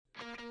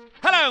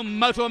Hello,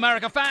 Moto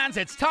America fans.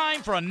 It's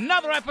time for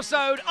another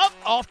episode of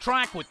Off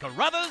Track with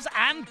Carruthers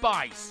and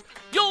Bice.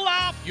 You'll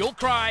laugh, you'll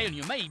cry, and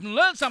you may even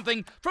learn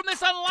something from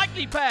this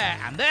unlikely pair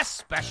and their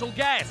special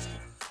guest.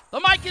 The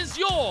mic is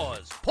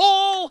yours,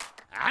 Paul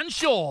and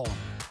Sean.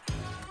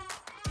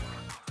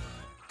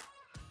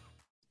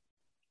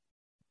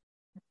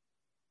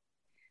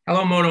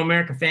 Hello, Moto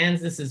America fans.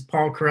 This is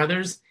Paul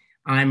Carruthers.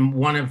 I'm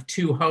one of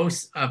two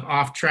hosts of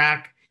Off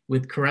Track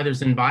with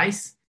Carruthers and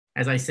Bice.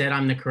 As I said,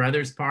 I'm the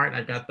Carruthers part.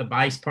 I've got the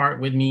Bice part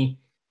with me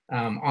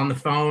on the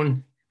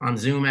phone, on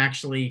Zoom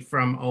actually,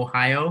 from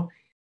Ohio.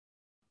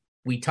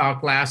 We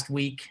talked last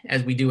week,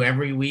 as we do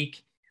every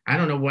week. I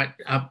don't know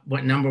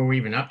what number we're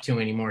even up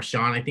to anymore,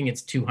 Sean. I think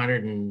it's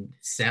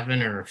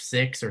 207 or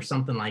 6 or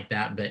something like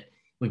that. But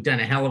we've done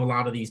a hell of a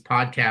lot of these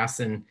podcasts,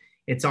 and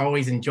it's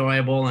always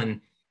enjoyable.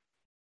 And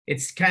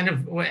it's kind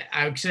of what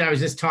I was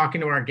just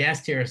talking to our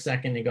guest here a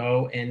second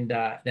ago, and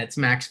that's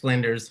Max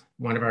Flinders,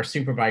 one of our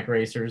superbike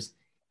racers.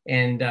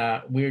 And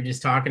we were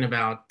just talking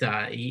about,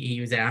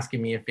 he was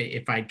asking me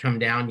if I'd come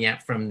down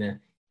yet from the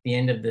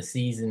end of the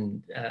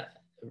season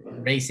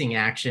racing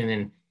action.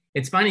 And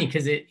it's funny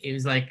because it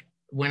was like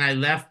when I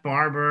left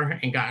Barber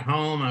and got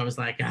home, I was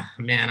like, oh,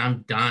 man,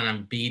 I'm done.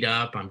 I'm beat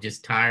up. I'm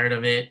just tired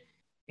of it.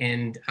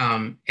 And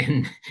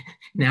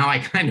now I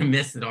kind of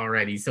miss it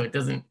already. So it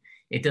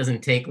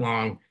doesn't take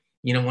long.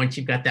 You know, once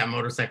you've got that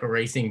motorcycle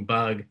racing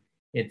bug,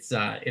 it's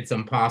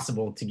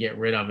impossible to get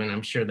rid of. And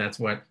I'm sure that's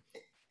what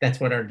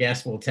our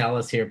guest will tell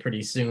us here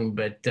pretty soon.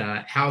 But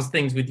how's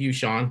things with you,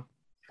 Sean?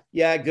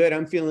 Yeah, good.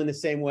 I'm feeling the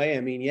same way.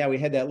 I mean, yeah, we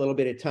had that little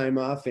bit of time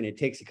off, and it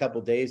takes a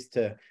couple of days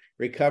to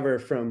recover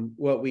from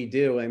what we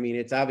do. I mean,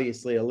 it's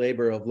obviously a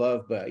labor of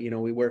love, but, you know,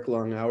 we work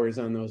long hours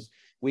on those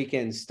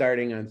weekends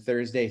starting on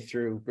Thursday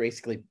through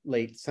basically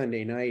late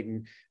Sunday night.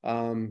 And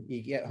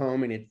you get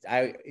home and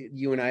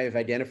you and I have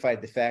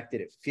identified the fact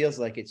that it feels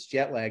like it's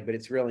jet lag, but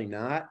it's really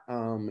not.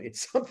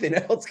 It's something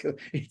else.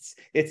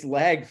 It's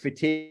lag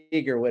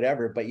fatigue or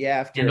whatever. But yeah,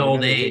 after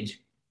old age.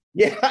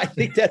 Yeah, I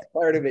think that's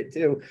part of it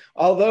too.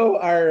 Although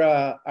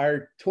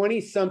our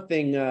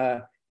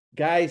 20-something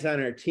guys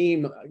on our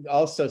team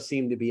also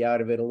seem to be out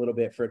of it a little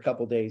bit for a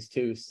couple days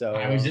too. So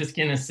I was just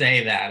gonna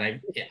say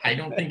that I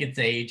don't think it's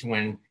age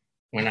when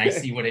I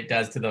see what it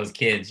does to those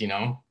kids, you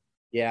know?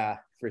 Yeah,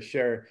 for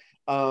sure.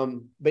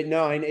 But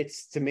no, and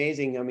it's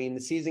amazing. I mean, the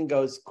season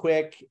goes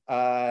quick.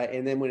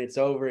 And then when it's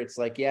over, it's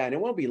like, yeah, and it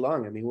won't be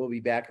long. I mean, we'll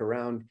be back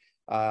around.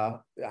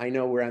 I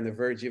know we're on the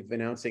verge of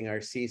announcing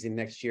our season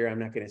next year. I'm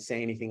not going to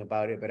say anything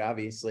about it, but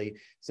obviously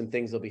some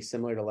things will be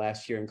similar to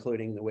last year,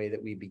 including the way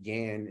that we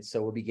began.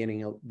 So we'll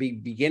be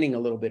beginning a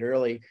little bit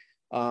early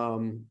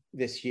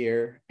this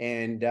year.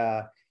 And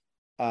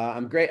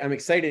I'm I'm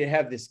excited to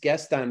have this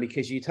guest on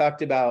because you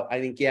talked about,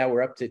 I think, yeah,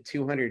 we're up to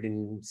 200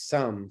 and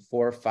some,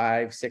 4,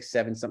 5, 6,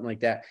 7, something like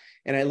that.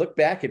 And I look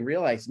back and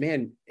realize,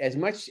 man, as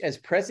much as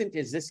present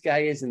as this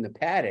guy is in the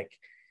paddock,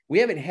 we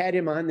haven't had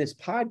him on this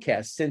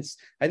podcast since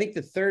I think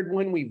the third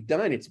one we've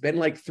done. It's been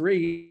like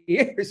 3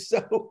 years.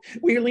 So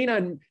we lean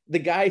on the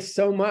guy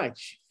so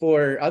much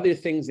for other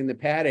things in the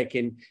paddock.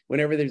 And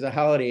whenever there's a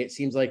holiday, it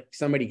seems like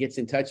somebody gets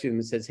in touch with him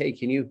and says, hey,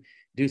 can you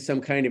do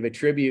some kind of a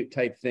tribute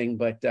type thing?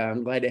 But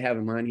I'm glad to have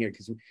him on here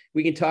because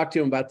we can talk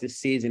to him about this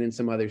season and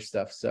some other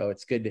stuff. So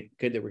it's good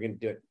that we're going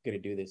to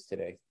do this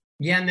today.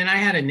 Yeah. And then I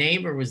had a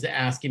neighbor was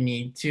asking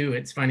me too.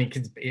 It's funny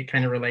because it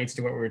kind of relates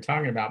to what we were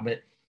talking about,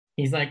 but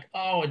he's like,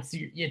 oh,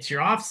 it's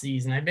your off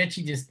season. I bet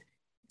it's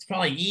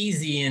probably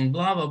easy and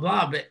blah, blah,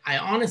 blah. But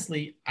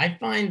I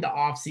find the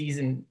off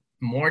season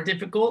more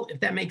difficult, if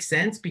that makes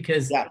sense,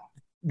 because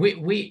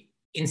we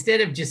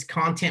instead of just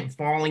content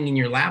falling in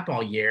your lap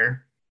all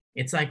year,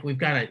 it's like we've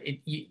got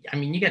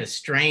you got to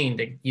strain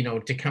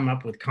to come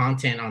up with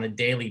content on a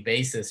daily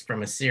basis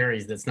from a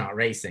series that's not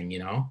racing, you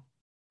know?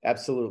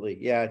 Absolutely.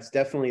 Yeah, it's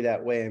definitely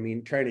that way. I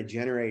mean, trying to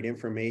generate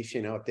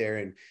information out there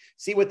and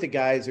see what the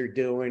guys are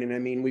doing. And I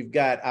mean, we've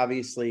got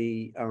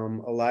obviously a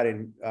lot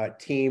of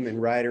team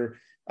and rider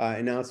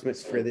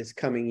announcements for this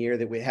coming year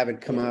that we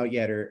haven't come out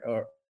yet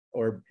or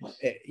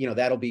you know,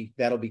 that'll be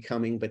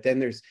coming. But then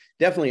there's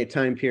definitely a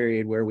time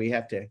period where we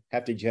have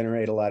to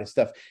generate a lot of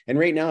stuff. And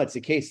right now it's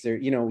the case there,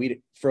 you know,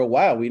 for a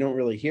while, we don't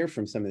really hear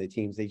from some of the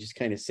teams. They just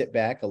kind of sit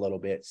back a little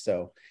bit.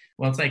 So,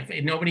 well, it's like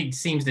nobody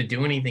seems to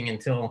do anything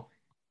until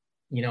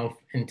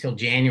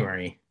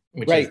January,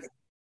 which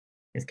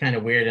is kind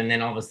of weird. And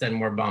then all of a sudden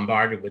we're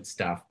bombarded with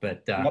stuff,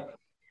 but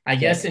I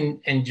guess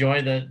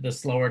enjoy the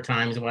slower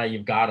times while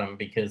you've got them,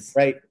 because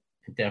it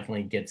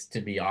definitely gets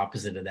to be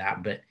opposite of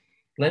that. But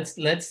let's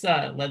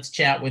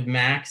chat with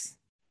Max.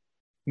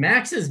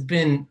 Max has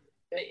been,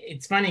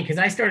 it's funny because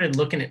I started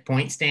looking at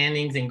point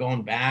standings and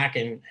going back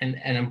and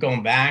I'm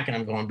going back and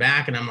I'm going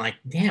back and I'm like,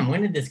 damn,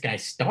 when did this guy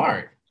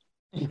start?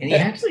 And he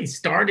actually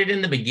started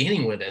in the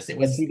beginning with us.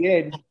 Yes, he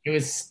did. It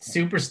was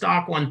Super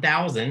Stock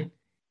 1000.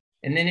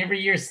 And then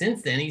every year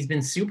since then, he's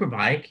been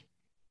Superbike.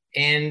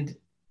 And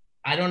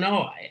I don't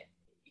know,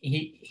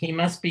 he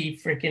must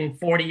be freaking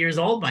 40 years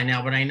old by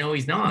now, but I know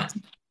he's not.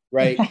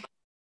 Right.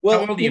 Well,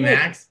 how old are you,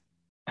 Max?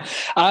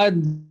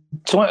 I'm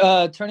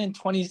turning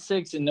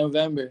 26 in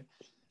November.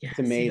 Yeah, It's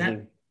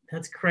amazing.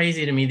 That's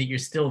crazy to me that you're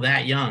still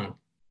that young.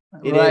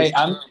 It Right.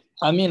 is.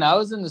 I mean, I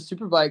was in the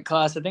superbike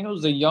class. I think I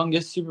was the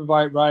youngest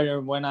superbike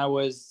rider when I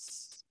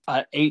was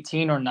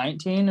 18 or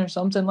 19 or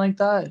something like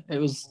that. It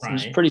was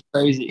pretty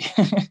crazy.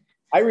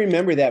 I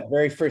remember that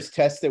very first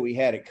test that we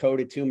had at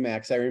COTA 2,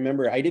 Max. I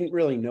remember I didn't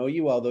really know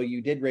you, although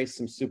you did race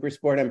some super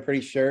sport, I'm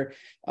pretty sure,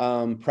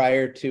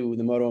 prior to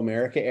the Moto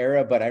America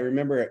era. But I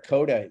remember at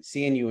COTA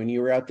seeing you, and you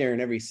were out there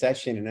in every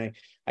session. And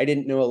I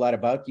didn't know a lot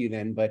about you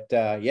then. But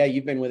yeah,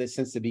 you've been with us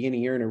since the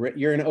beginning.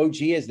 You're an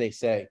OG, as they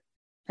say.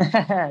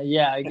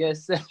 Yeah, I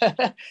guess.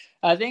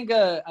 I think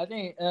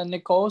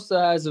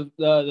Nicosa has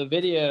the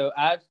video.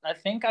 I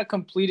think I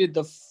completed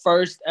the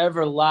first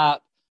ever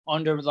lap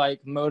under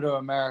like Moto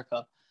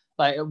America.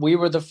 Like we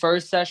were the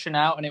first session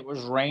out and it was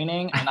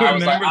raining, and I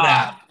was like,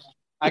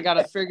 I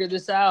gotta figure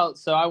this out.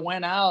 So I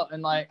went out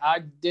and like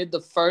I did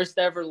the first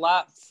ever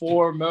lap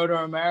for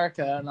Moto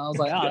America, and I was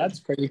like, oh, that's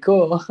pretty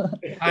cool.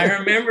 I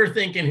remember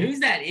thinking,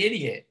 who's that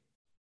idiot?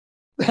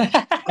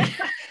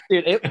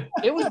 Dude,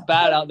 it was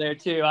bad out there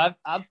too.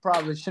 I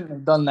probably shouldn't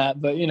have done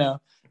that, but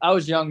I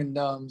was young and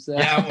dumb. So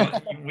yeah,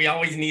 well, we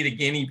always need a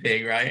guinea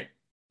pig, right?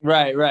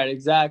 Right,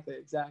 exactly.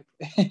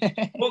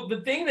 Well,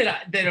 the thing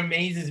that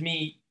amazes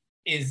me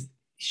is,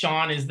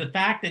 Sean, is the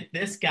fact that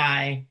this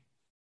guy,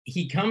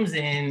 he comes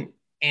in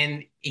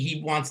and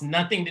he wants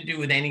nothing to do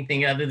with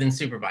anything other than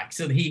Superbike.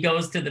 So he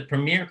goes to the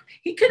Premier.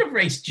 He could have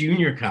raced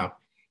Junior Cup.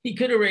 He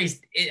could have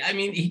raced. I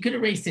mean, he could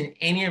have raced in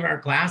any of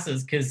our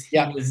classes because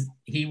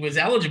he was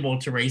eligible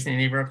to race in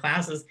any of our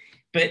classes.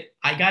 But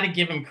I got to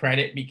give him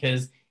credit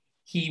because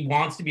he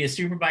wants to be a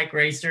Superbike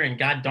racer, and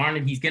God darn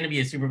it, he's going to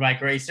be a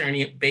Superbike racer, and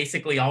he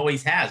basically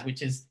always has,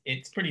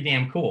 it's pretty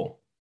damn cool.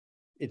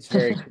 It's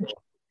very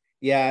cool.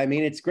 Yeah, I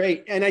mean, it's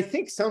great. And I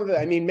think some of it,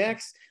 I mean,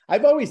 Max,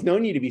 I've always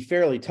known you to be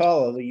fairly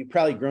tall, although you've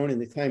probably grown in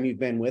the time you've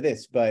been with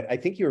us, but I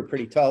think you were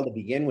pretty tall to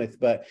begin with.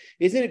 But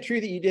isn't it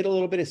true that you did a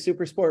little bit of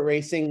super sport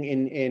racing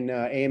in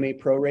AMA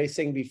Pro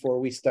Racing before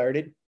we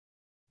started?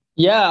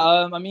 Yeah,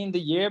 I mean,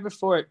 the year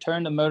before it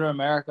turned to Moto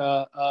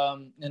America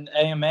in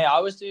AMA, I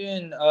was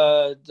doing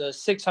the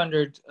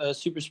 600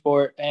 super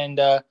sport, and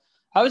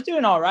I was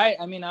doing all right.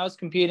 I mean, I was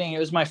competing. It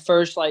was my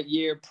first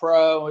year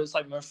pro. It was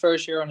like my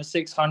first year on a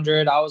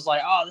 600. I was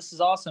like, oh, this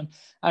is awesome.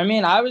 I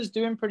mean, I was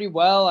doing pretty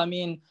well. I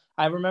mean,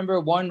 I remember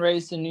one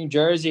race in New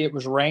Jersey, it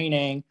was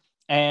raining,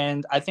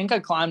 and I think I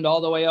climbed all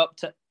the way up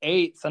to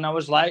 8th, and I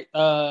was like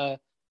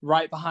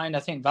right behind, I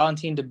think,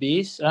 Valentin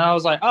Debise. And I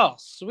was like, oh,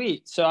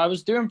 sweet. So I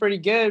was doing pretty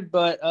good.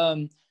 But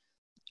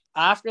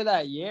after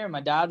that year,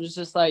 my dad was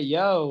just like,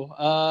 yo,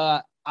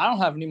 I don't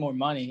have any more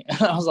money.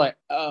 And I was like,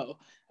 oh,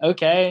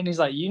 okay. And he's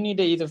like, you need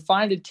to either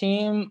find a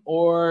team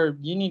or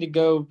you need to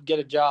go get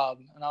a job.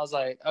 And I was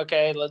like,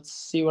 okay, let's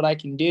see what I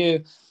can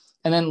do.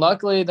 And then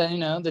luckily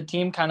the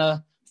team kind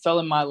of fell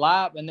in my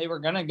lap, and they were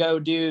going to go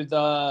do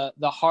the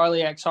Harley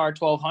XR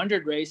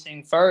 1200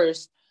 racing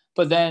first.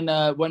 But then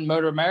when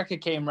Moto America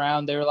came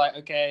around, they were like,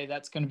 okay,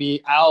 that's going to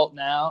be out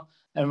now.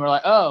 And we're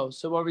like, oh,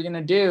 so what are we going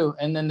to do?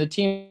 And then the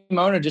team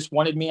owner just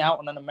wanted me out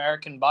on an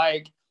American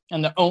bike.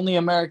 And the only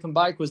American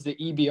bike was the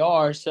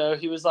EBR. So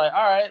he was like,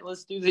 all right,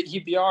 let's do the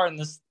EBR and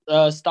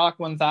the stock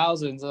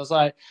 1000s. I was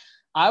like,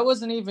 I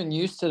wasn't even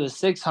used to the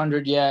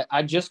 600 yet.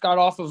 I just got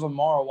off of a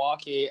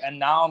Milwaukee, and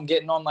now I'm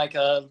getting on like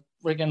a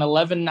freaking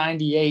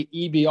 1198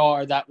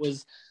 EBR. That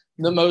was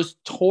the most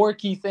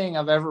torquey thing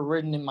I've ever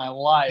ridden in my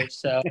life.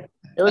 So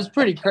it was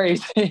pretty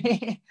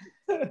crazy.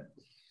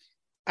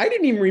 I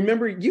didn't even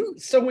remember you.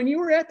 So when you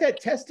were at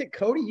that test at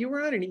COTA, you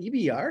were on an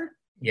EBR?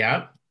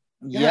 Yeah.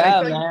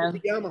 Yeah, man.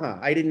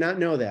 Yamaha. I did not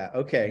know that.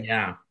 Okay.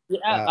 Yeah.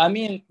 Yeah, I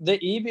mean, the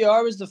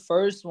EBR was the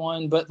first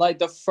one, but like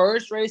the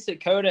first race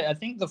at COTA, I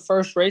think the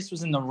first race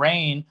was in the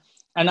rain,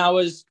 and I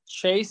was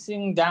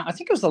chasing down, I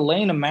think it was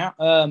Elena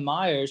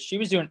Myers. She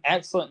was doing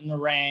excellent in the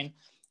rain.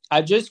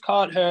 I just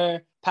caught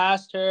her,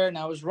 passed her, and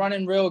I was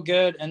running real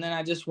good. And then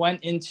I just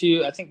went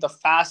into, I think, the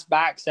fast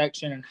back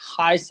section and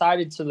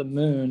high-sided to the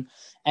moon.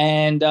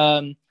 And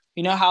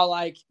you know how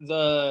like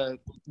the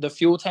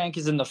fuel tank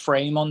is in the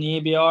frame on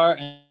the EBR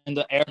and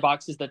the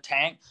airbox is the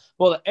tank?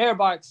 Well, the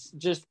airbox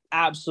just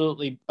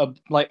absolutely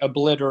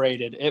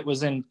obliterated. It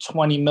was in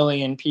 20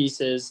 million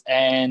pieces,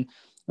 and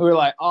we were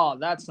like, oh,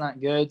 that's not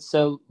good.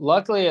 So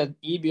luckily an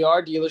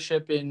EBR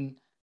dealership in,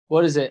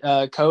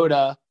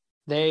 COTA,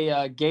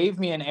 they gave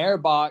me an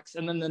airbox,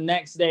 and then the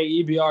next day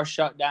EBR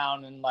shut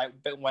down and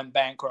went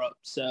bankrupt.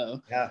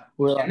 So yeah,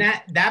 and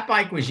that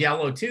bike was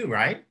yellow too,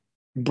 right?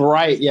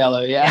 Bright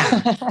yellow,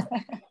 yeah.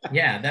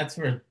 Yeah, that's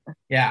where.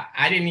 Yeah,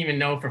 I didn't even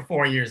know for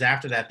 4 years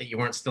after that you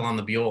weren't still on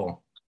the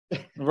Buell.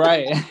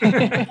 Right.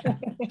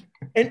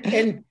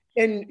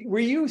 and were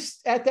you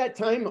at that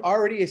time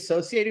already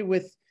associated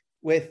with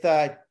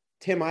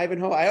Tim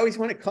Ivanhoe? I always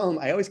call him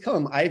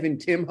Ivan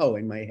Timho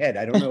in my head.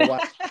 I don't know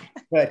why,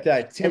 but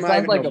Tim. It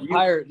sounds like a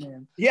pirate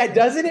name. Yeah,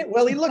 doesn't it?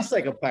 Well, he looks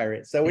like a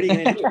pirate. So what are you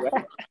going to do?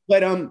 Right?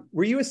 But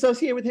were you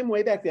associated with him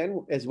way back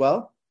then as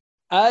well?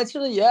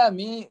 Actually, yeah.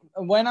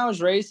 When I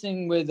was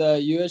racing with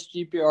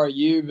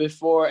USGPRU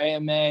before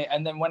AMA,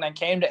 and then when I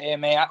came to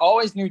AMA, I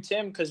always knew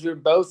Tim because we were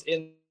both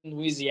in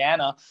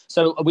Louisiana.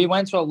 So we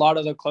went to a lot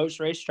of the close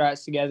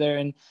racetracks together.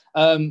 And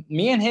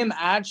me and him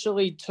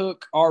actually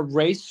took our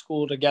race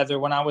school together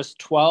when I was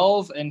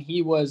 12 and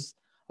he was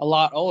a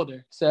lot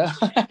older. So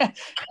That's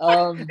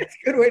a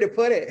good way to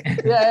put it.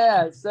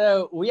 yeah.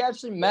 So we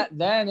actually met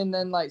then. And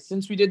then like,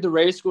 since we did the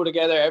race school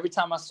together, every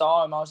time I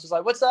saw him, I was just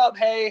like, what's up?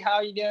 Hey,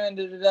 how you doing?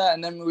 Da, da, da.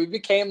 And then we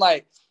became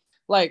like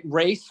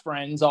race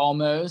friends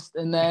almost.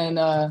 And then,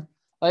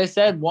 like I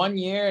said, 1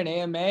 year in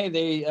AMA,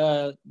 they,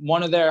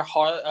 one of their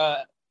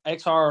XR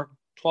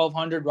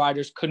 1200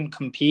 riders couldn't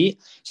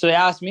compete. So they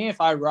asked me if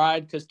I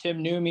ride because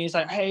Tim knew me. He's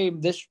like, hey,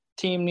 this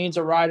team needs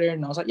a rider.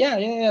 And I was like,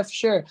 yeah, for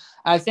sure.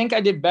 I think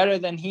I did better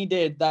than he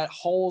did that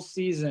whole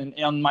season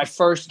on my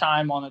first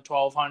time on a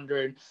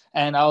 1200.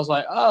 And I was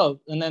like, oh,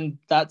 and then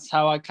that's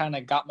how I kind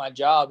of got my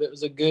job. It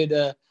was a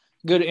good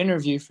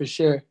interview for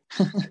sure.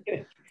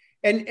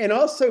 And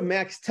also,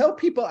 Max, tell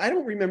people, I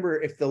don't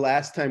remember if the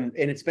last time,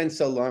 and it's been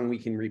so long, we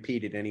can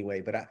repeat it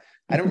anyway, but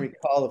I don't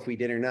recall if we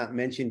did or not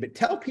mention, but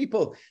tell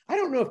people, I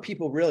don't know if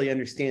people really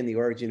understand the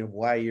origin of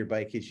why your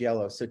bike is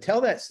yellow. So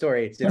tell that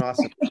story. It's an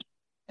awesome.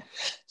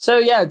 So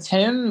yeah,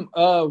 Tim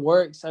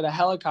works at a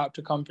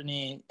helicopter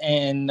company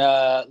in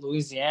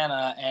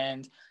Louisiana,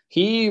 and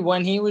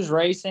when he was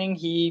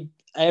racing,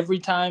 every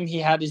time he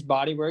had his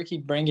body work,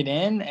 he'd bring it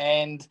in,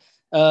 and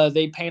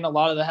they paint a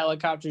lot of the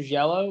helicopters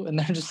yellow, and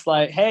they're just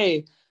like,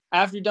 hey,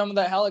 after you're done with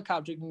that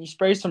helicopter, can you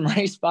spray some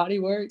race body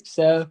work?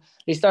 So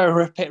they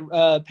started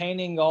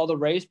painting all the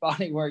race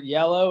body work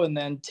yellow, and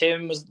then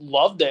Tim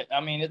loved it.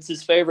 I mean, it's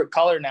his favorite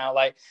color now.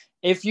 Like,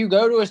 if you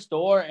go to a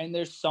store and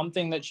there's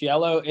something that's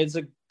yellow, it's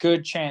a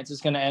good chance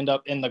it's going to end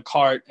up in the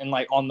cart and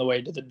like on the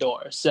way to the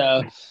door.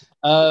 So,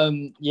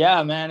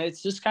 yeah, man,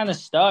 it's just kind of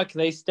stuck.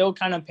 They still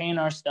kind of paint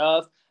our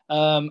stuff.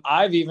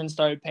 I've even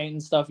started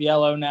painting stuff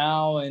yellow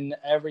now and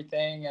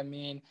everything. I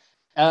mean,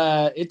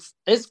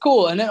 it's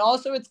cool. And then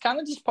also it's kind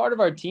of just part of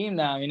our team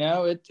now, you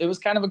know. It was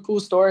kind of a cool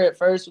story at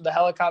first with the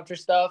helicopter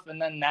stuff, and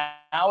then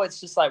now it's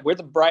just like we're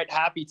the bright,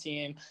 happy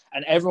team,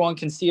 and everyone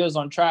can see us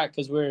on track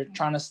because we're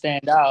trying to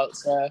stand out.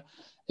 So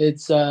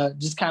it's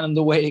just kind of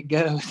the way it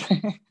goes.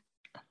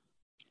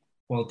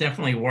 Well, it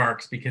definitely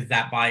works because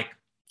that bike,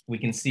 we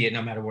can see it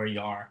no matter where you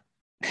are.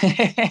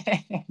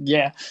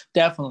 Yeah,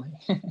 definitely.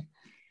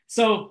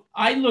 So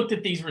I looked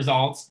at these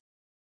results.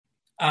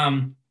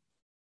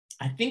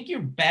 I think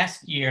your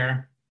best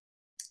year,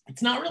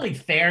 it's not really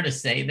fair to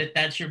say that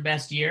that's your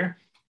best year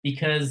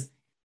because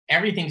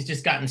everything's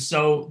just gotten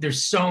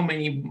there's so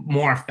many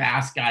more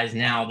fast guys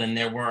now than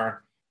there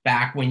were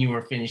back when you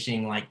were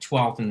finishing like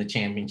 12th in the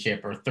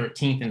championship or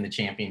 13th in the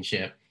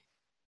championship.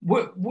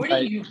 What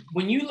do you,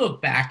 when you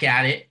look back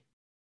at it,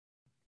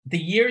 the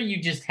year you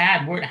just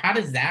had, how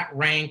does that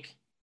rank?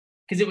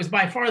 Because it was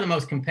by far the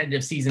most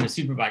competitive season of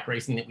superbike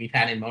racing that we've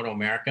had in Moto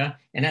America.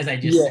 And as I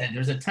just said,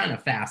 there's a ton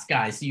of fast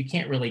guys. So you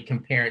can't really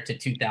compare it to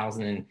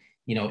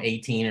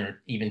 2018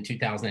 or even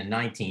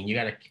 2019. You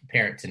got to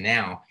compare it to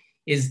now.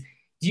 Do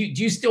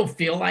you still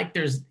feel like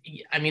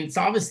it's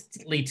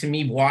obviously, to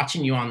me,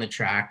 watching you on the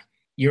track,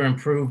 you're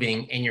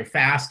improving and you're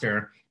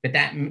faster, but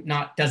that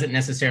doesn't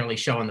necessarily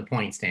show in the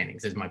point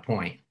standings is my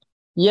point.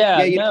 Yeah,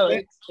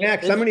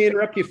 Max, I'm going to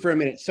interrupt you for a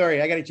minute.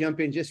 Sorry, I got to jump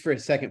in just for a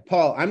second.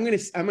 Paul, I'm going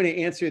to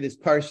answer this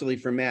partially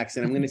for Max,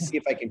 and I'm going to see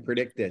if I can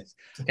predict this.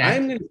 Okay.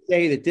 I'm going to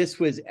say that this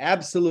was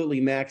absolutely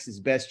Max's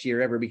best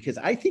year ever because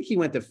I think he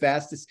went the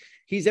fastest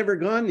he's ever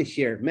gone this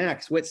year.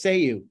 Max, what say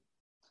you?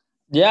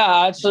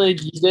 Yeah, actually,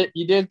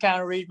 you did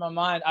kind of read my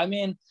mind. I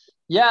mean,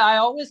 yeah, I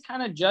always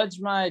kind of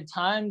judge my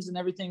times and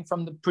everything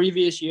from the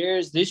previous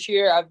years. This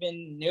year, I've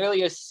been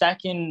nearly a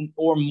second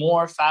or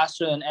more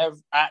faster than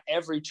at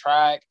every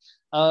track.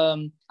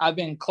 I've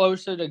been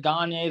closer to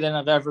Gagne than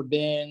I've ever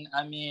been.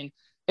 I mean,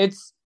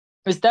 it's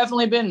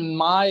definitely been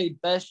my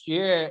best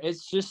year.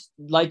 It's just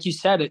like you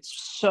said, it's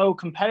so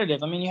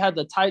competitive. I mean, you had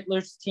the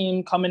Titler's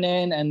team coming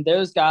in, and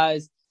those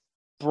guys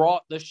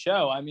brought the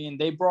show. I mean,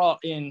 they brought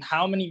in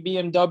how many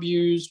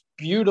BMWs,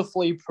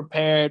 beautifully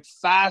prepared,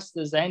 fast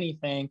as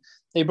anything.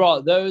 They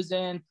brought those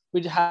in.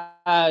 We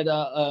had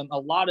a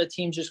lot of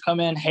teams just come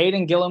in.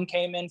 Hayden Gillum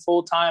came in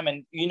full time,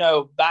 and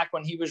back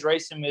when he was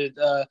racing with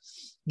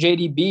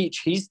JD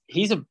Beach,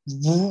 he's an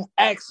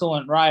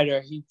excellent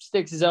rider. He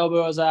sticks his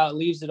elbows out,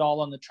 leaves it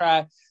all on the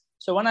track.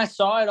 So when I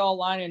saw it all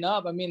lining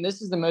up, I mean,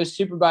 this is the most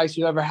superbikes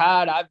you've ever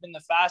had. I've been the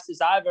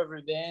fastest I've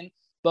ever been.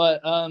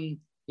 But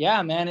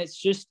yeah, man, it's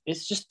just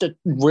a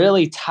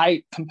really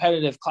tight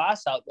competitive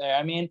class out there.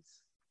 I mean,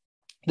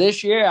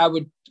 this year I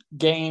would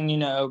gain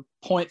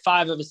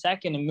 0.5 of a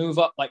second and move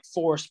up like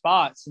 4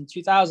 spots. In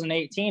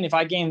 2018, if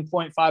I gained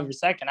 0.5 of a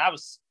second, I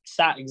was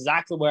sat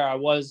exactly where I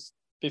was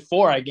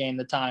before I gained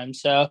the time.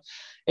 So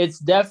it's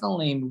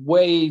definitely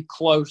way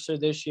closer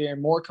this year,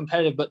 more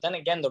competitive. But then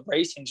again, the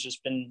racing's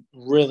just been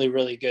really,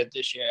 really good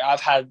this year.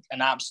 I've had an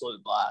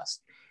absolute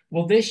blast.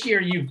 Well, this year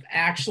you've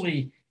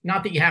actually,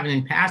 not that you haven't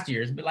in past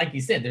years, but like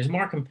you said, there's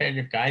more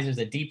competitive guys. There's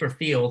a deeper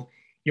field.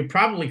 You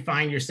probably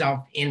find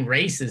yourself in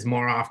races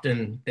more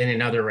often than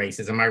in other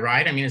races. Am I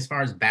right? I mean, as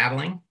far as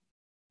battling?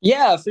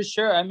 Yeah, for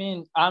sure. I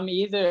mean, I've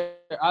been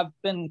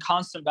in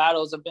constant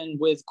battles. I've been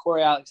with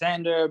Corey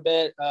Alexander a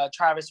bit,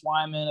 Travis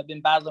Wyman. I've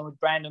been battling with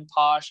Brandon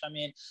Posh. I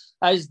mean,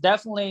 there's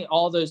definitely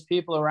all those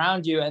people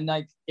around you, and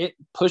like it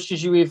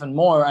pushes you even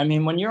more. I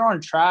mean, when you're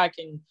on track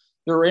and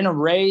you're in a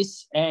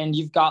race and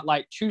you've got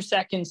like 2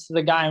 seconds to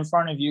the guy in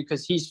front of you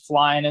because he's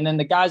flying, and then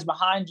the guys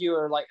behind you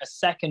are like a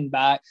second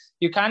back,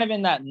 you're kind of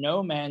in that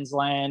no man's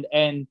land,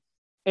 and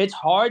it's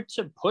hard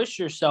to push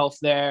yourself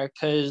there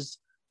because,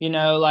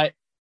 like,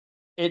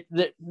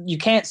 you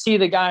can't see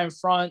the guy in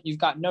front. You've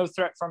got no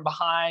threat from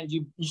behind.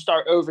 You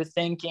start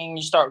overthinking.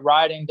 You start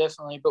riding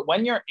differently. But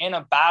when you're in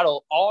a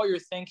battle, all you're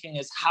thinking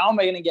is, how am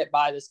I going to get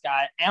by this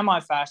guy? Am I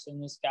faster than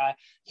this guy?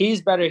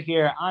 He's better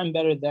here. I'm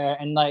better there.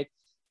 And like,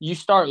 you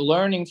start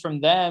learning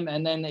from them,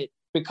 and then it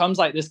becomes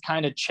like this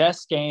kind of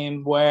chess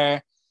game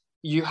where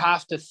you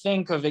have to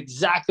think of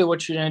exactly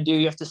what you're going to do.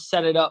 You have to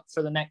set it up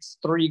for the next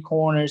 3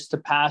 corners to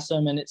pass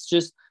them, and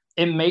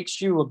it makes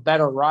you a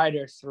better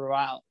rider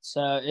throughout.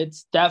 So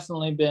it's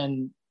definitely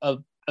been a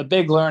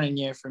big learning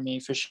year for me,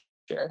 for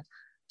sure.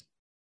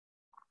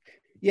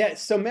 Yeah.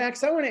 So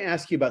Max, I want to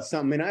ask you about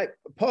something. And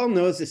Paul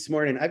knows this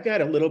morning, I've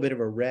got a little bit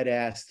of a red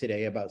ass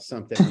today about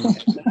something. I'm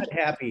not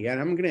happy, and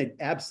I'm going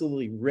to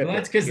absolutely rip it.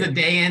 That's because the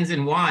day ends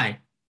in Y.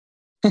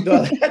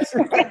 No, that's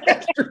right.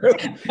 That's true.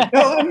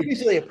 No, I'm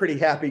usually a pretty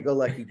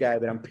happy-go-lucky guy,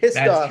 but I'm pissed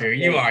off. That's true.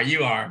 You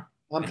are.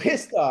 I'm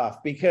pissed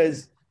off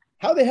because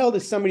how the hell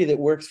does somebody that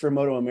works for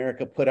Moto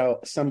America put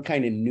out some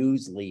kind of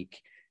news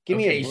leak? Give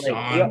me a break.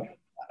 Sean.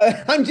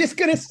 I'm just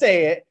going to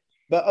say it.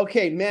 But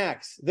okay,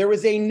 Max, there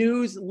was a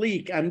news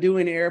leak. I'm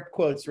doing air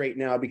quotes right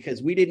now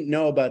because we didn't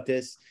know about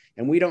this,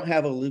 and we don't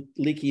have a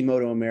leaky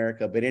Moto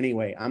America. But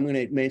anyway, I'm going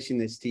to mention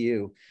this to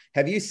you.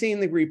 Have you seen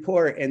the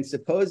report? And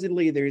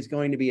supposedly there's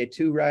going to be a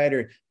 2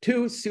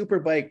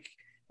 superbike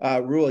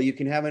rule. You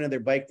can have another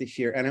bike this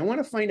year. And I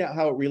want to find out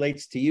how it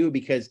relates to you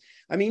because,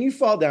 I mean, you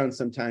fall down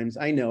sometimes.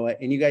 I know it.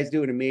 And you guys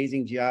do an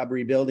amazing job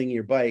rebuilding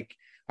your bike.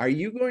 Are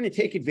you going to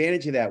take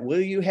advantage of that? Will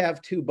you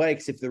have 2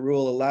 bikes if the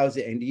rule allows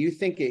it? And do you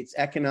think it's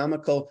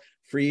economical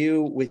for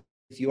you with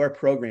your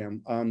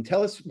program?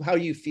 Tell us how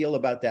you feel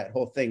about that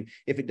whole thing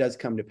if it does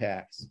come to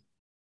pass.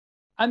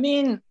 I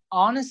mean,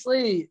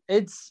 honestly,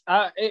 it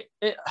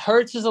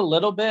hurts us a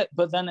little bit,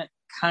 but then it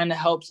kind of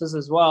helps us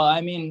as well.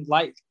 I mean,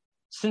 like,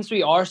 since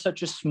we are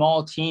such a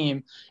small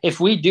team, if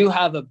we do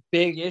have a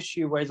big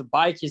issue where the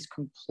bike is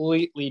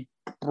completely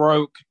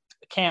broke,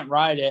 can't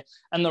ride it,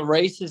 and the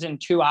race is in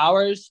 2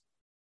 hours,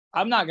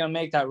 I'm not going to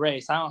make that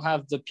race. I don't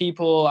have the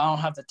people. I don't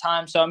have the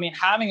time. So, I mean,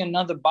 having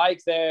another bike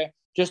there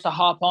just to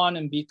hop on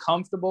and be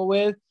comfortable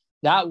with,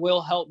 that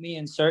will help me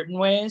in certain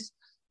ways.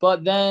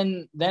 But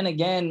then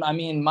again, I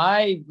mean,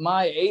 my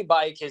A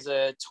bike is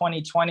a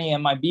 2020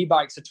 and my B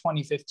bike's a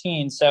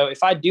 2015. So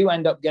if I do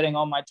end up getting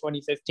on my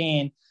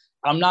 2015,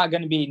 I'm not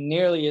going to be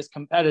nearly as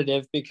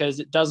competitive because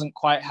it doesn't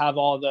quite have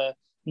all the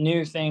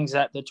new things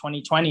that the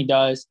 2020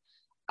 does.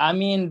 I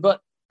mean, but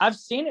I've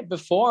seen it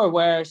before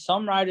where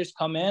some riders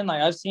come in,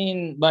 like I've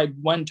seen, like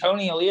when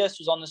Tony Elias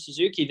was on the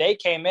Suzuki, they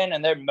came in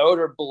and their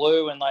motor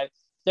blew and like,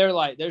 they're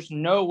like, there's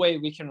no way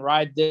we can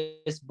ride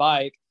this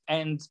bike.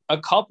 And a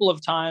couple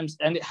of times,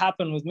 and it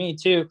happened with me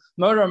too,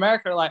 Motor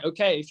America are like,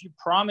 okay, if you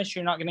promise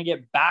you're not going to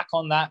get back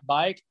on that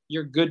bike,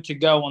 you're good to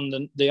go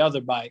on the other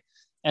bike.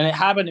 And it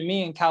happened to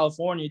me in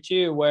California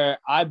too, where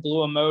I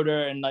blew a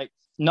motor and like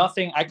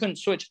nothing, I couldn't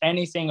switch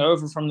anything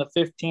over from the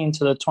 15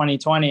 to the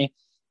 2020.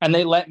 And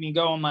they let me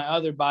go on my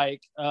other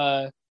bike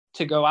to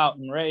go out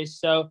and race.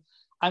 So,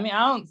 I mean,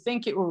 I don't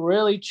think it will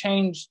really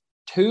change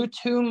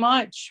too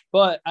much.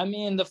 But, I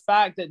mean, the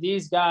fact that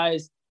these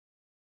guys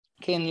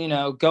can,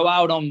 go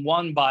out on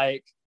one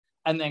bike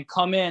and then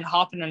come in,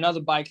 hop in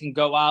another bike and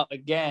go out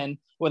again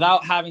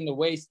without having to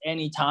waste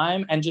any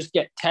time and just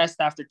get test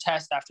after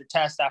test after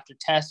test after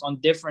test on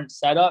different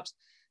setups,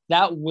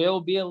 that will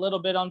be a little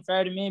bit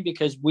unfair to me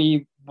because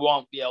we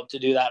won't be able to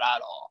do that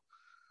at all.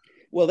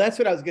 Well, that's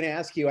what I was going to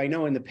ask you. I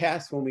know in the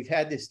past when we've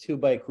had this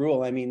 2-bike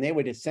rule, I mean, they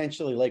would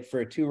essentially, like for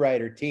a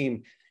 2-rider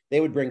team, they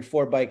would bring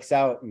 4 bikes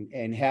out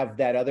and have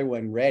that other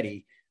one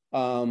ready.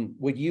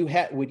 Would you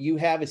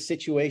have a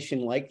situation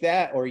like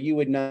that, or you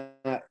would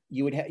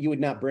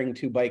not bring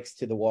 2 bikes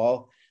to the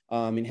wall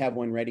and have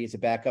one ready as a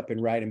backup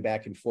and ride them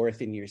back and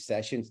forth in your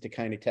sessions to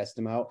kind of test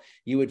them out?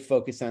 You would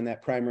focus on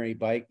that primary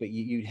bike, but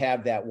you'd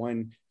have that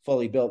one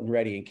fully built and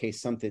ready in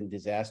case something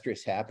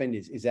disastrous happened.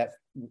 Is that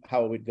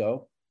how it would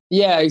go?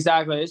 Yeah,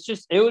 exactly.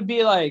 It would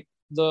be like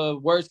the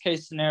worst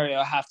case scenario,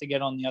 I have to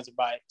get on the other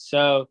bike.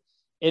 So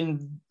it's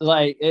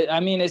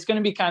going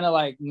to be kind of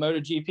like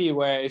MotoGP,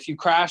 where if you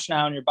crash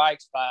now and your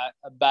bike's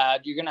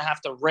bad, you're going to have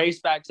to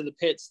race back to the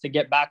pits to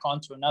get back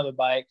onto another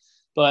bike.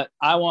 But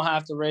I won't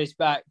have to race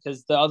back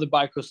because the other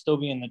bike will still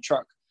be in the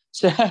truck.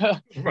 So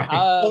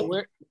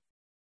right.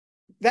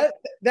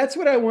 That's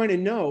what I want to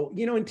know,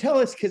 and tell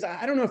us, because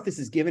I don't know if this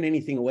is giving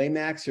anything away,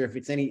 Max, or if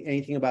it's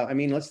anything about, I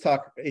mean, let's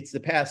talk, it's the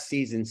past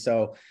season,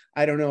 so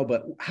I don't know,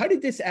 but how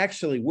did this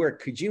actually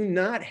work? Could you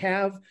not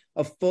have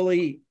a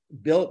fully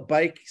built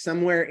bike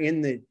somewhere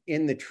in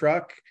the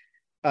truck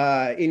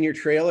in your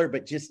trailer,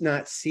 but just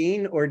not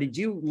seen? Or were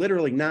you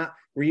literally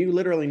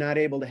not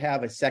able to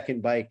have a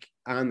second bike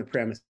on the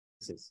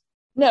premises?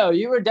 No,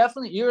 you were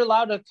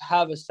allowed to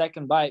have a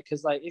second bike,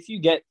 because like if you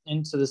get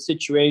into the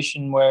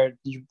situation where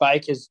your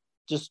bike is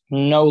just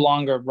no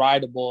longer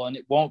rideable and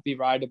it won't be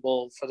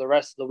rideable for the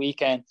rest of the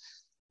weekend,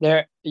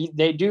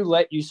 they do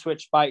let you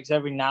switch bikes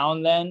every now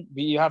and then,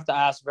 but you have to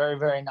ask very,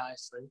 very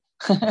nicely.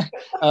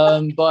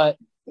 But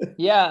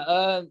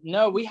yeah,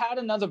 no, we had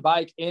another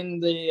bike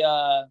in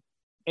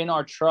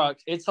our truck.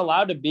 It's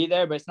allowed to be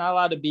there, but it's not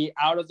allowed to be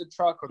out of the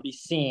truck or be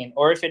seen.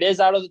 Or if it is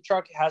out of the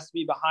truck, it has to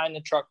be behind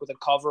the truck with a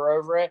cover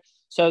over it.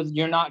 So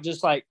you're not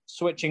just like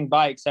switching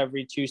bikes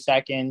every 2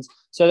 seconds.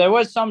 So there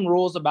was some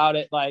rules about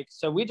it. Like,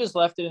 so we just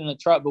left it in the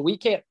truck, but we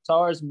kept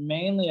ours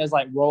mainly as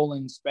like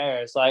rolling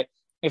spares. Like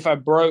if I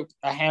broke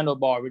a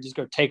handlebar, we just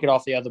go take it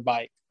off the other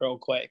bike real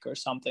quick or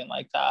something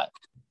like that.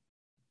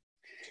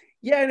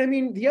 Yeah, and I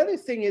mean, the other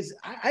thing is,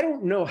 I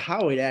don't know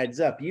how it adds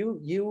up.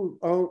 You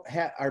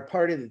are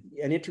part of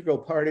an integral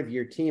part of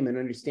your team and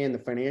understand the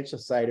financial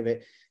side of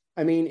it.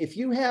 I mean, if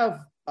you have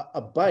a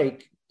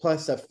bike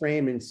plus a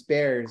frame and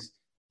spares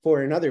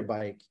for another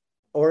bike,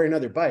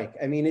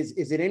 I mean,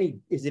 is it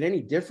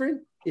any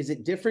different? Is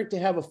it different to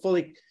have a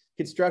fully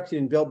constructed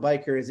and built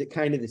bike, or is it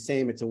kind of the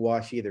same? It's a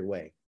wash either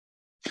way.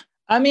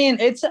 I mean,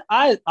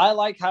 I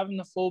like having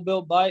the full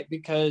built bike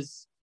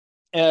because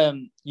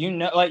you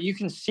know, like you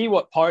can see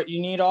what part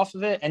you need off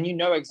of it and you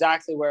know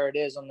exactly where it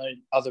is on the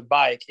other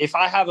bike. If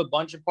I have a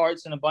bunch of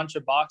parts in a bunch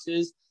of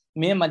boxes,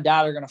 me and my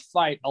dad are going to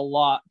fight a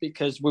lot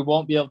because we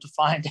won't be able to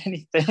find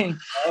anything.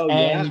 Oh,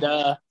 yeah.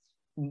 And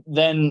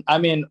then, I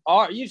mean,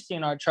 you've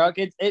seen our truck.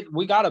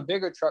 We got a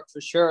bigger truck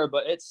for sure,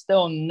 but it's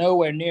still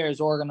nowhere near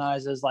as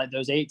organized as like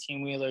those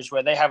 18-wheelers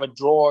where they have a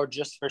drawer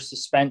just for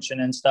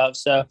suspension and stuff.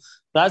 So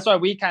that's why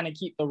we kind of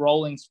keep the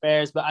rolling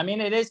spares. But I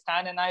mean, it is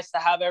kind of nice to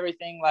have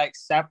everything like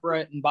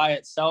separate and by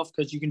itself,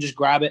 because you can just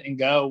grab it and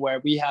go,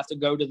 where we have to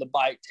go to the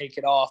bike, take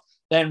it off,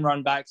 then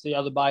run back to the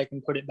other bike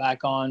and put it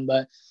back on.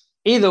 But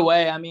either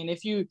way, I mean,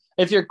 if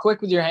you're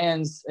quick with your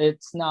hands,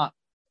 it's not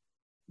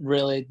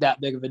really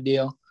that big of a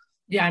deal.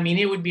 Yeah, I mean,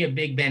 it would be a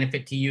big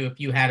benefit to you if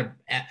you had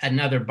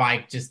another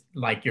bike just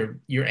like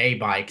your A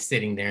bike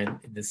sitting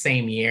there, the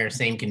same year,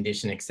 same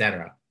condition,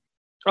 etc.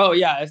 Oh,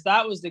 yeah. If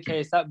that was the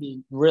case, that'd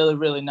be really,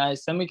 really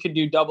nice. Then we could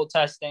do double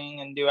testing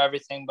and do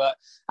everything. But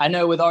I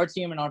know with our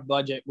team and our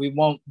budget, we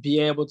won't be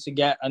able to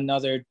get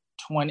another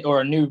 20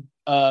 or a new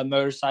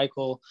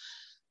motorcycle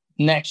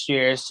next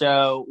year.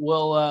 So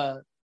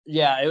we'll,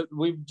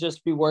 we'd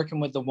just be working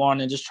with the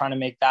one and just trying to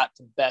make that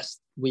the best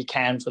we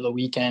can for the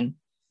weekend.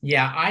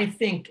 Yeah, I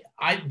think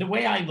the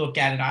way I look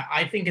at it,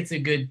 I think it's a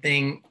good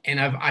thing. And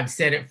I've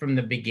said it from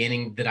the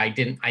beginning that I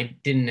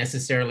didn't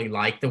necessarily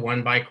like the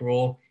one bike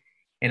rule.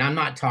 And I'm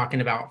not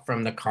talking about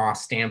from the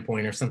cost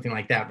standpoint or something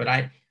like that, but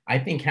I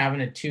think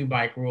having a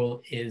 2-bike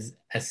rule is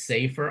a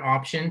safer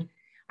option.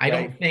 I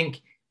don't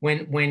think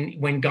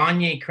when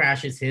Gagne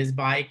crashes his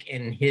bike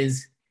and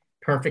his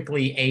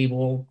perfectly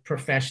able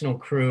professional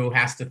crew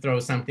has to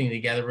throw something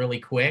together really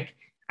quick,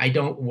 I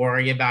don't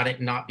worry about it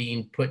not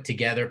being put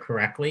together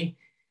correctly.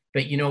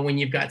 But, you know, when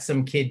you've got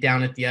some kid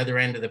down at the other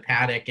end of the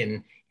paddock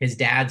and his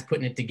dad's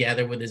putting it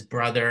together with his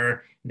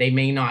brother, they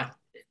may not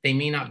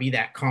be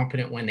that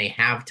competent when they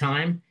have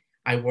time.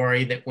 I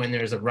worry that when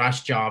there's a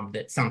rush job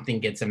that something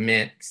gets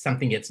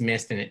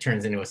missed and it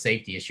turns into a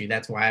safety issue.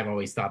 That's why I've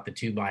always thought the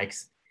 2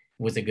 bikes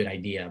was a good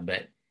idea.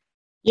 But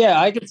yeah,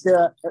 I could see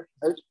that.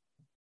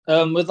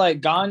 With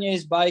like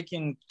Gagne's bike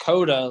in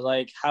Coda,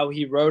 like how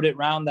he rode it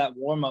around that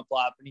warm-up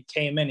lap and he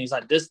came in, he's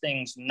like, this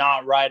thing's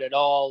not right at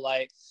all.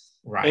 Like,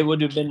 right. It would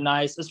have been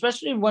nice,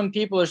 especially when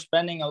people are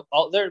spending a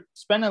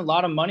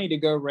lot of money to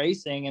go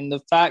racing, and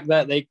the fact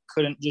that they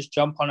couldn't just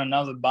jump on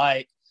another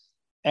bike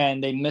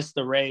and they missed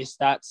the race,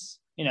 that's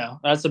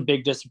a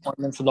big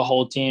disappointment for the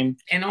whole team.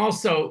 And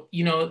also,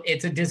 you know,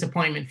 it's a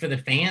disappointment for the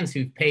fans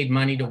who've paid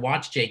money to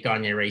watch Jake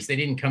Gagne race. They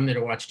didn't come there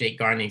to watch Jake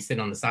Gagne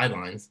sit on the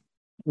sidelines.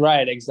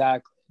 Right,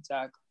 exactly.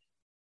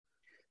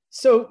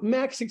 So,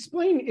 Max,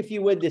 explain, if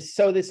you would, this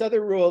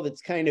other rule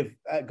that's kind of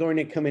going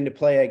to come into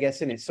play, I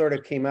guess, and it sort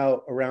of came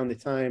out around the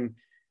time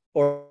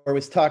or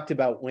was talked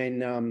about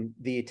when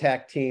the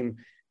attack team,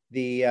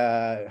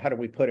 how do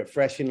we put it,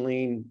 fresh and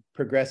lean,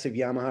 progressive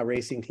Yamaha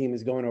racing team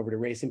is going over to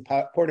race in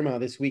Portimao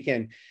this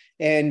weekend.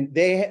 And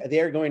they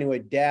are going to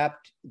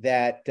adapt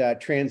that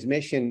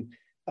transmission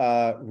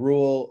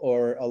rule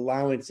or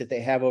allowance that they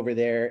have over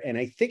there. And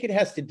I think it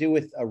has to do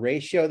with a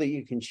ratio that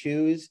you can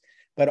choose,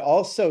 but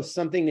also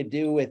something to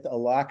do with a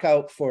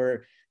lockout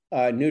for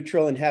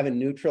neutral and having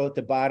neutral at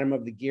the bottom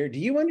of the gear. Do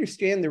you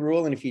understand the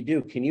rule? And if you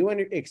do, can you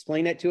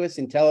explain that to us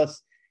and tell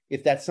us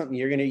if that's something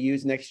you're going to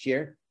use next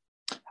year?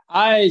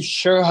 I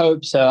sure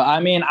hope so.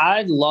 I mean,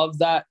 I love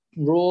that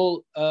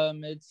rule. I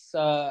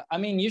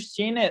mean, you've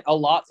seen it a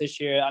lot this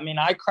year. I mean,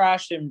 I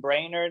crashed in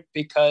Brainerd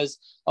because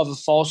of a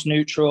false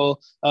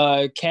neutral.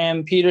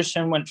 Cam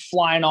Peterson went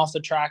flying off the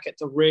track at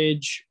the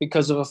Ridge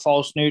because of a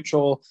false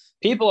neutral.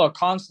 People are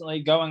constantly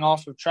going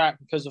off of track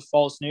because of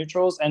false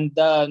neutrals, and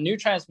the new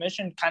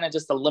transmission kind of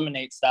just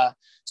eliminates that.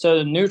 So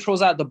the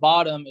neutral's at the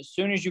bottom. As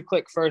soon as you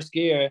click first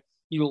gear,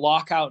 you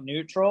lock out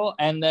neutral,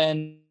 and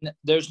then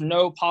there's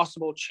no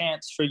possible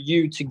chance for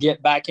you to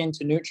get back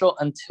into neutral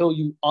until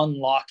you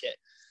unlock it.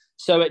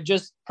 So it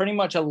just pretty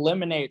much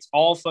eliminates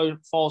all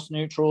false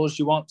neutrals.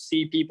 You won't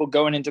see people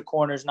going into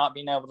corners, not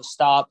being able to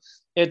stop.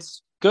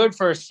 It's good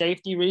for a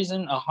safety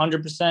reason,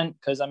 100%,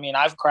 because, I mean,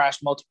 I've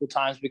crashed multiple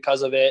times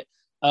because of it.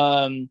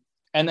 And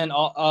then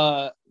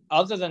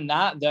other than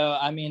that, though,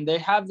 I mean, they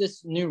have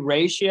this new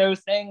ratio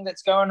thing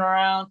that's going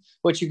around,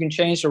 which you can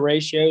change the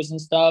ratios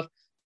and stuff.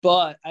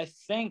 But I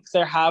think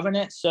they're having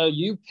it so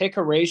you pick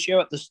a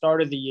ratio at the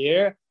start of the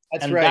year,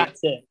 and that's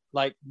it.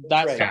 Like,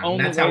 that's the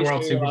only. That's how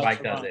World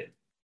Superbike does it.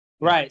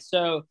 Right.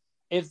 So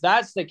if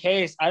that's the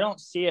case, I don't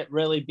see it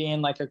really being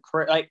like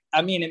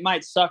I mean, it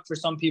might suck for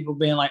some people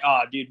being like,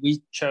 oh, dude,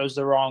 we chose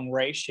the wrong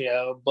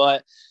ratio.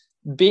 But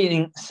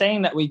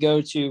saying that we go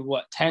to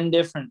 10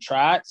 different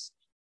tracks,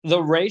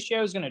 the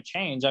ratio is going to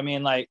change. I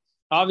mean, like,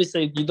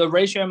 obviously the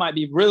ratio might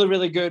be really,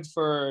 really good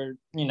for,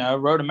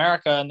 Road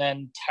America and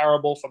then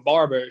terrible for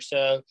Barber.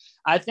 So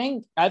I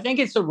think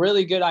it's a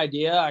really good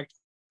idea.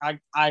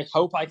 I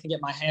hope I can get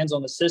my hands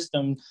on the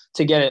system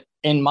to get it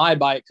in my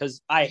bike,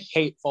 because I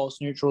hate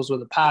false neutrals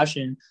with a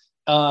passion.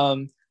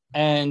 But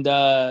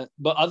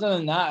other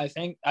than that, I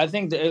think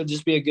that it'll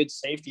just be a good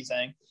safety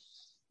thing.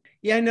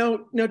 Yeah,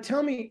 no,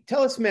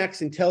 tell us,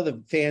 Max, and tell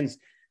the fans.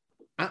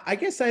 I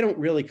guess I don't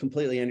really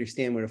completely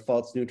understand what a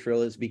false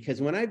neutral is,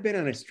 because when I've been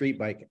on a street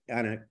bike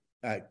on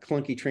a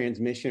clunky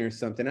transmission or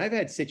something, I've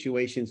had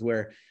situations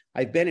where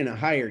I've been in a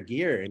higher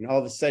gear and all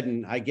of a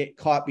sudden I get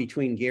caught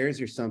between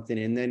gears or something,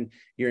 and then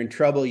you're in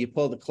trouble. You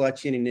pull the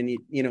clutch in and then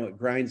it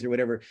grinds or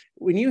whatever.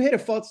 When you hit a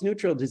false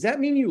neutral, does that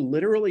mean you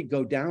literally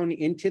go down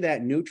into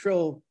that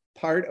neutral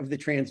part of the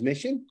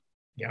transmission?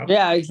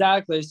 Yeah,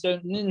 exactly. So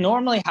it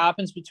normally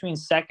happens between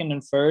second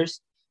and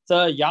first.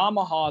 The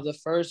Yamaha, the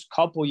first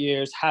couple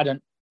years, had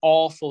an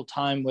awful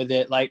time with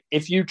it. Like,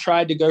 if you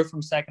tried to go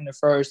from second to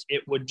first,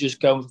 it would just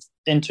go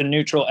into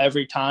neutral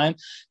every time,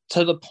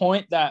 to the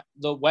point that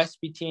the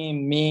Westby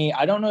team,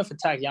 I don't know if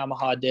Attack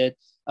Yamaha did,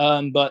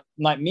 but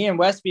like me and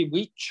Westby,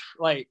 we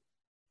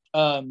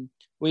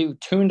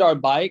tuned our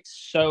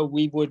bikes so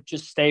we would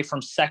just stay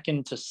from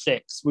second to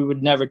sixth. We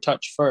would never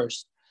touch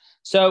first.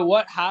 So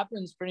what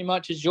happens pretty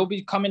much is you'll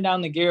be coming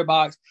down the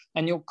gearbox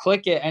and you'll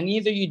click it, and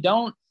either you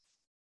don't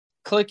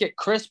click it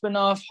crisp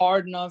enough,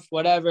 hard enough,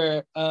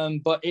 whatever,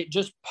 but it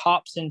just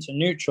pops into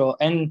neutral.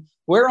 And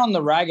we're on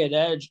the ragged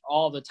edge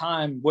all the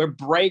time. We're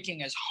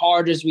braking as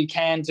hard as we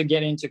can to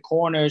get into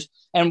corners,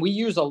 and we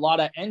use a lot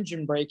of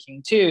engine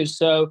braking too.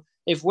 So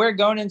if we're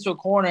going into a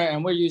corner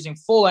and we're using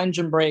full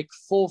engine brake,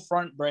 full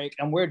front brake,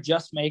 and we're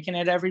just making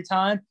it every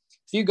time,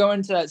 if you go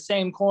into that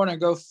same corner,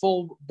 go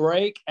full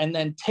brake, and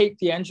then take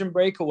the engine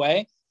brake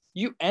away,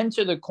 you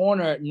enter the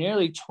corner at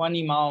nearly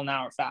 20 mile an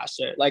hour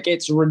faster. Like,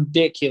 it's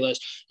ridiculous.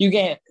 You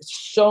get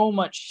so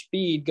much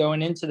speed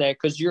going into there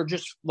because you're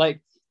just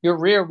like, your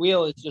rear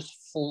wheel is just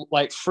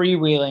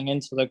freewheeling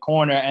into the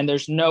corner, and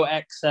there's no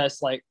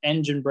excess like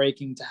engine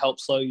braking to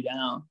help slow you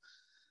down.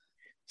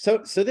 So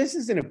this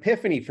is an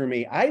epiphany for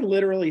me. I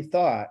literally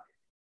thought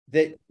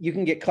that you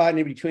can get caught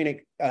in between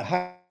a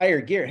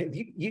higher gear.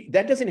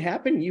 That doesn't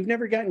happen. You've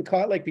never gotten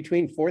caught like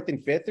between fourth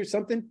and fifth or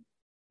something?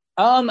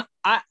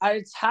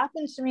 It's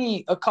happened to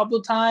me a couple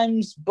of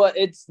times, but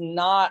it's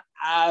not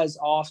as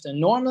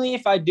often. Normally,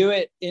 if I do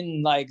it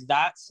in like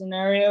that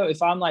scenario,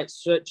 if I'm like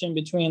switching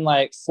between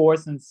like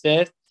fourth and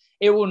fifth,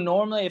 it will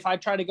normally, if I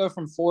try to go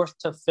from fourth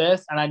to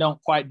fifth and I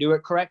don't quite do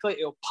it correctly,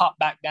 it'll pop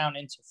back down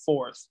into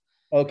fourth.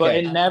 Okay. But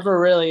it never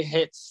really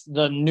hits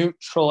the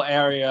neutral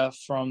area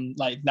from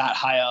like that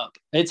high up.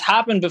 It's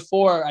happened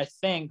before, I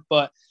think,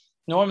 but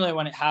normally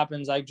when it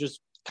happens, I just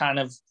kind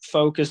of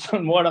focus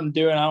on what I'm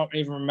doing. I don't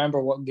even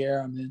remember what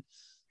gear I'm in.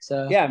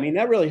 So yeah, I mean,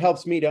 that really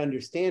helps me to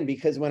understand,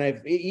 because when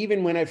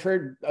I've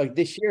heard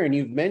this year, and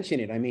you've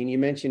mentioned it, I mean, you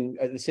mentioned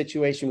the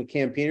situation with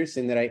Cam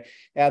Peterson that I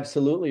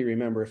absolutely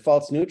remember.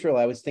 False neutral,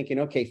 I was thinking,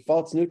 okay,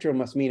 false neutral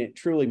must mean it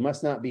truly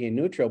must not be in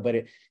neutral, but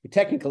it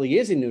technically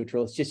is in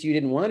neutral. It's just you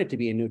didn't want it to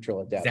be in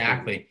neutral at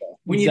that point.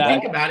 When you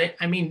think about it,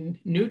 I mean,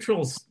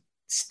 neutral's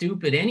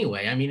stupid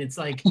anyway. I mean, it's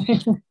like,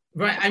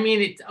 right. I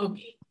mean, it's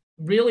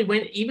really,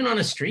 when even on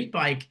a street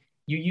bike,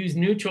 you use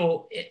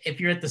neutral if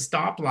you're at the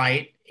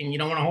stoplight and you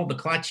don't want to hold the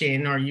clutch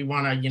in, or you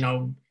want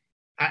to,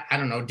 I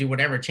don't know, do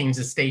whatever, change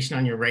the station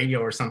on your radio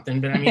or something.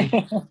 But I mean,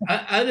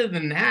 other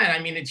than that,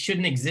 I mean, it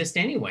shouldn't exist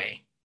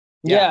anyway.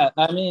 Yeah.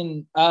 I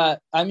mean,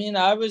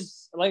 I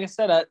was, like I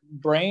said, at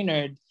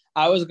Brainerd,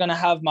 I was going to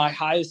have my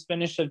highest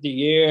finish of the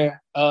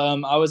year.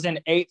 I was in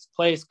 8th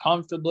place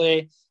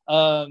comfortably.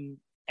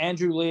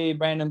 Andrew Lee,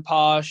 Brandon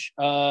Posh,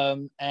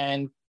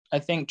 and I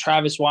think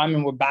Travis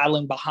Wyman were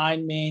battling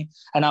behind me,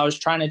 and I was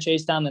trying to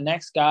chase down the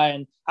next guy,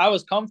 and I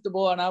was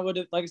comfortable, and I would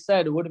have, like I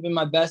said, it would have been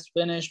my best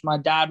finish. My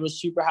dad was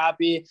super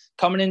happy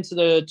coming into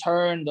the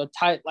turn, the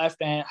tight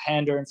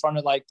left-hander in front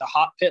of like the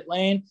hot pit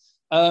lane,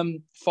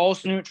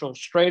 false neutral,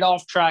 straight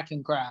off track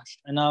and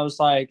crashed. And I was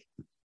like,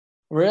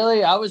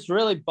 really? I was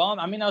really bummed.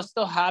 I mean, I was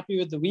still happy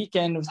with the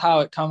weekend with how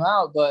it come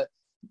out, but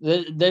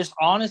there's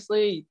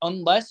honestly,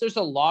 unless there's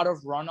a lot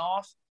of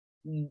runoff,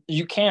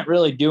 you can't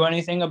really do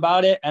anything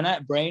about it. And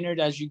at Brainerd,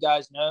 as you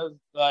guys know,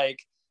 like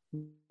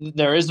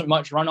there isn't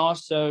much runoff,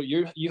 so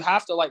you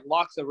have to like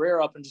lock the rear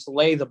up and just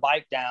lay the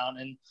bike down.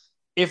 And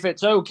if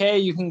it's okay,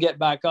 you can get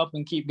back up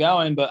and keep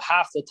going. But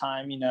half the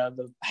time, you know,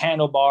 the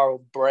handlebar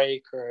will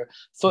break or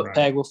foot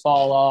peg will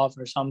fall off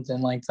or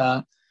something like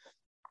that.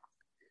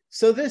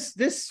 So this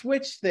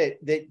switch that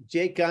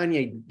Jake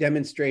Gagne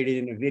demonstrated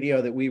in a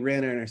video that we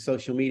ran on our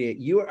social media,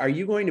 are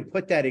you going to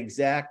put that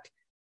exact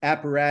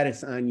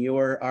apparatus on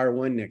your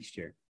R1 next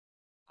year?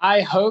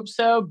 I hope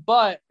so,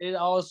 but it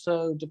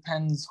also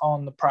depends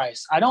on the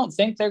price. I don't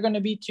think they're going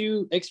to be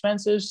too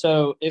expensive.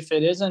 So if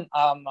it isn't,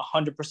 I'm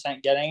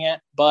 100% getting it.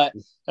 But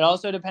it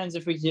also depends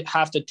if we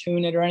have to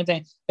tune it or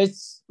anything.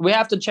 We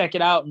have to check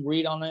it out and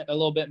read on it a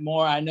little bit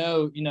more. I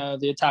know, you know,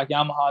 the Attack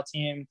Yamaha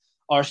team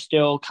are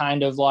still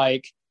kind of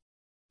like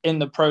in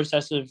the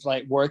process of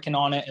like working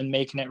on it and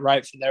making it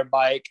right for their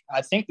bike.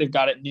 I think they've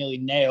got it nearly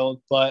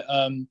nailed, but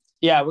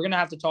yeah, we're going to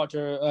have to talk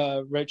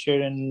to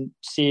Richard and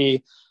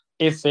see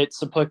if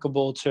it's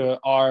applicable to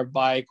our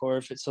bike or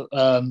if it's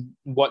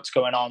what's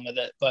going on with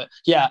it. But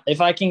yeah,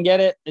 if I can get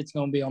it, it's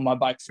going to be on my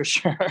bike for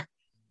sure.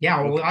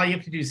 Yeah, well, all you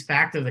have to do is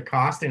factor the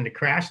cost into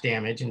crash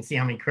damage and see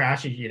how many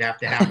crashes you'd have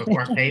to have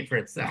before it paid for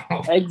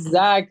itself.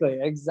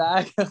 Exactly.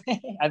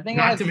 I think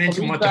not to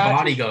mention what crashes. The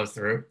body goes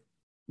through.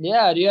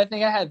 Yeah, dude, I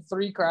think I had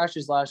 3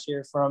 crashes last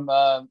year from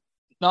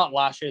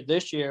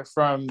this year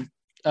from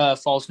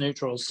false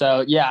neutrals.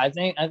 So yeah, I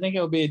think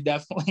it'll be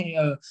definitely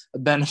a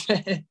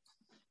benefit.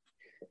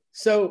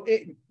 So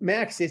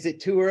Max, is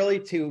it too early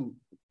to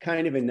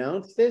kind of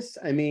announce this?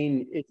 I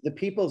mean, is the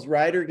People's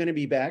Rider going to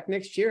be back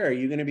next year? Are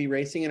you going to be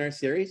racing in our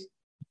series?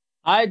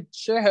 I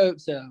sure hope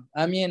so.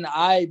 I mean,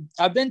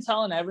 I've been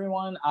telling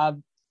everyone I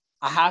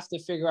have to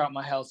figure out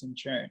my health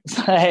insurance.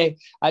 I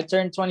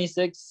turned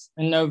 26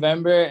 in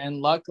November, and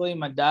luckily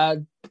my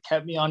dad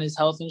kept me on his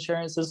health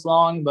insurance this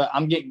long, but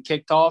I'm getting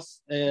kicked off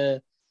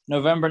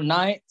November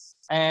 9th,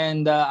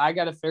 and I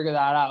got to figure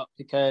that out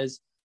because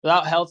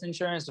without health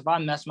insurance, if I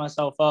mess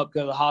myself up,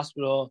 go to the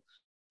hospital,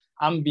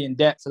 I'm going to be in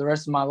debt for the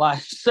rest of my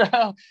life.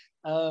 So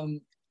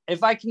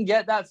if I can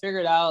get that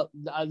figured out,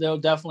 there'll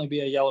definitely be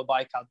a yellow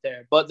bike out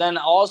there. But then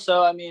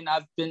also, I mean,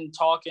 I've been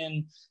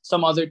talking,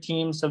 some other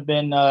teams have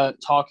been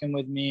talking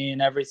with me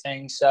and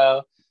everything.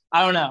 So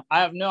I don't know.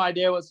 I have no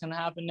idea what's going to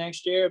happen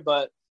next year,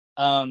 but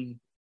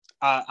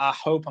I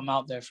hope I'm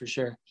out there for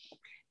sure.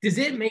 Does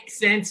it make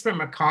sense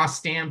from a cost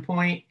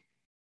standpoint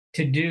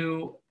to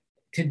do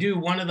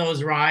one of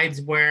those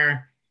rides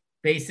where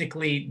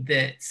basically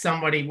that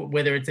somebody,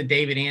 whether it's a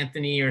David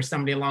Anthony or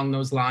somebody along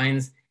those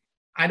lines,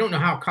 I don't know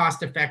how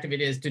cost effective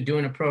it is to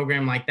doing a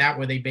program like that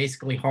where they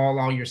basically haul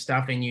all your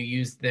stuff and you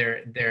use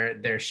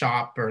their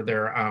shop or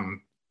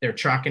their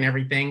truck and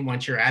everything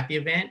once you're at the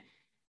event.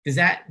 Does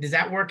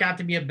that work out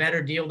to be a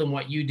better deal than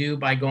what you do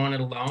by going it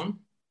alone?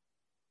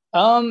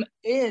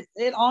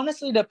 It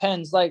honestly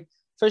depends. Like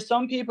for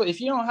some people,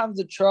 if you don't have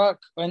the truck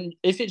and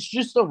if it's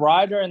just the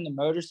rider and the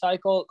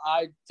motorcycle,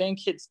 I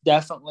think it's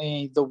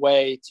definitely the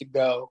way to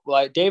go.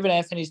 Like David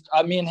Anthony's,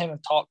 me and him have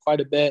talked quite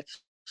a bit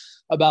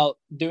about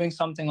doing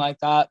something like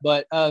that,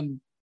 but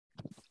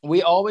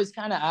we always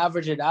kind of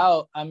average it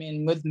out. I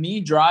mean, with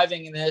me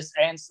driving this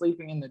and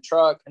sleeping in the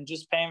truck and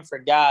just paying for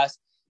gas,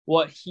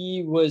 what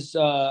he was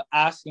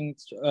asking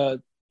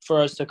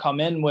for us to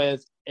come in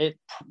with, it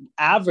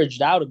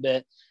averaged out a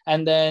bit.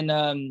 And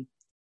then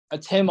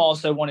Tim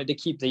also wanted to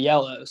keep the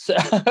yellow. So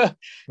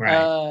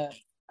right.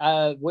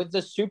 With the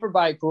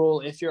Superbike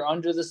rule, if you're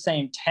under the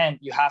same tent,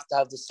 you have to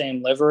have the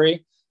same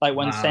livery, like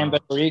when Sam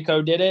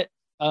Berico did it.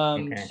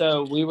 Okay.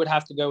 So we would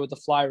have to go with the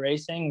Fly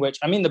Racing, which,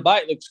 I mean, the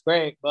bike looks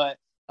great, but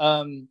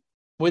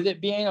with it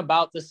being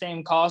about the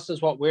same cost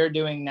as what we're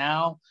doing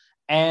now,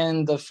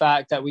 and the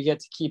fact that we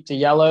get to keep the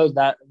yellow,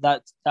 that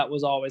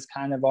was always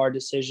kind of our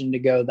decision to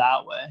go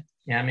that way.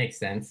 Yeah, it makes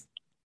sense.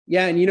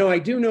 Yeah, and I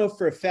do know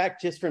for a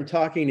fact, just from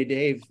talking to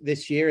Dave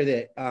this year,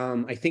 that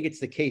I think it's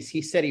the case.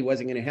 He said he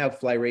wasn't going to have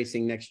Fly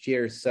Racing next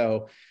year,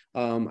 so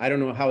I don't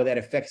know how that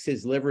affects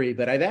his livery.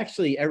 But I've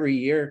actually every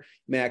year,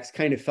 Max,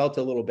 kind of felt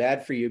a little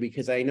bad for you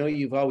because I know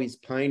you've always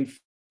pined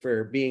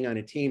for being on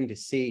a team to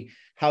see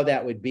how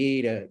that would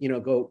be to,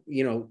 go,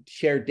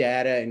 share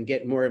data and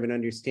get more of an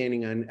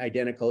understanding on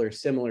identical or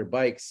similar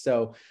bikes.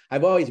 So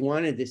I've always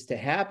wanted this to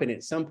happen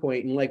at some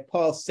point. And like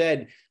Paul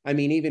said, I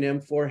mean, even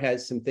M4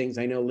 has some things.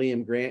 I know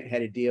Liam Grant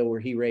had a deal where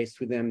he raced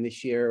with them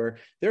this year, or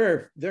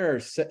there are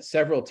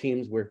several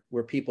teams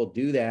where people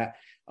do that.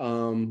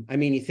 I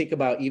mean, you think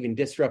about even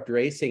Disrupt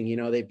Racing,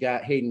 they've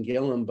got Hayden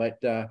Gillum,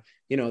 but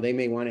they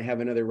may want to have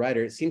another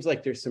rider. It seems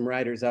like there's some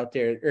riders out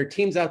there or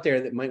teams out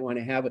there that might want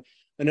to have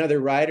another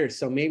rider.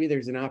 So maybe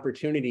there's an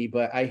opportunity,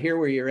 but I hear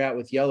where you're at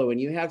with Yellow, and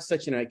you have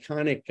such an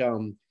iconic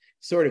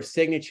sort of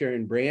signature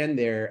and brand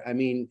there. I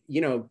mean,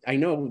 I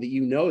know that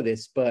you know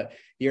this, but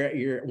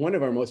you're one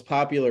of our most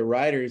popular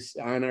riders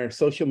on our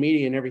social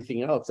media and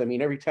everything else. I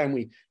mean, every time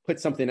we put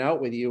something out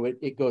with you,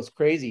 it goes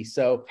crazy.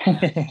 So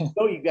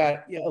you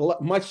got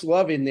much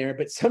love in there,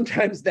 but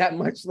sometimes that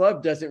much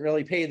love doesn't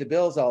really pay the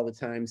bills all the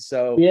time.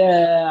 So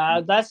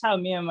yeah, that's how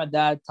me and my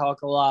dad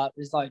talk a lot.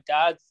 It's like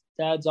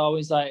dad's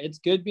always like, it's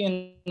good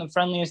being the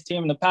friendliest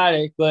team in the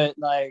paddock, but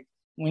like,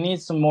 we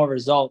need some more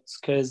results,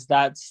 because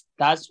that's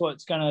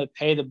what's going to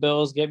pay the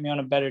bills, get me on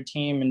a better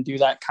team, and do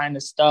that kind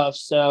of stuff.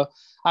 So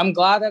I'm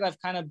glad that I've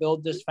kind of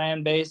built this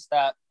fan base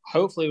that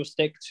hopefully will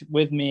stick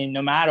with me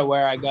no matter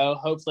where I go.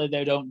 Hopefully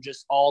they don't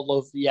just all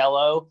love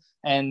yellow,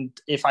 and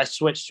if I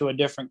switch to a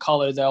different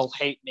color, they'll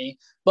hate me.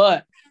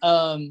 But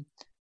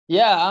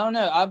yeah, I don't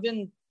know. I've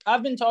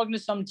been talking to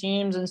some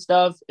teams and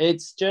stuff.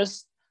 It's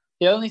just,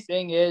 the only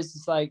thing is,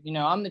 it's like,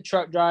 I'm the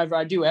truck driver.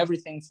 I do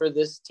everything for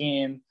this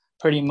team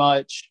pretty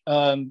much.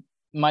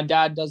 My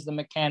dad does the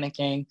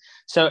mechanicking.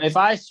 So if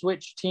I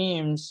switch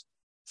teams,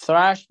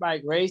 Thrash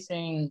Bike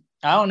Racing,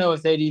 I don't know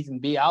if they'd even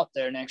be out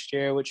there next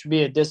year, which would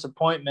be a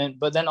disappointment.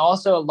 But then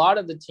also a lot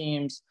of the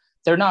teams,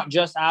 they're not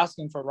just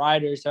asking for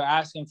riders, they're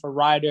asking for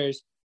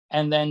riders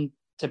and then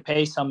to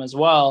pay some as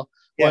well.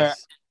 Yes. Where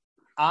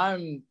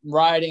I'm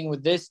riding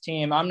with this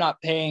team, I'm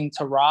not paying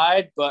to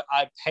ride, but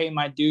I pay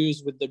my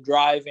dues with the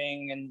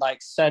driving and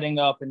like setting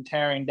up and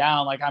tearing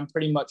down. Like, I'm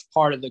pretty much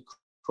part of the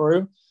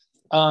crew.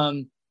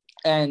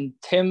 And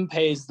Tim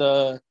pays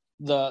the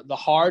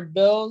hard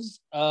bills.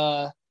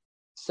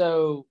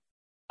 So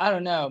I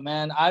don't know,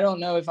 man. I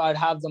don't know if I'd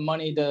have the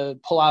money to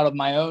pull out of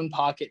my own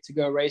pocket to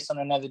go race on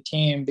another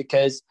team,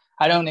 because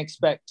I don't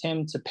expect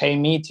Tim to pay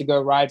me to go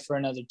ride for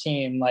another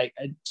team. Like,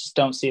 I just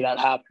don't see that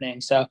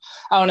happening. So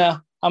I don't know.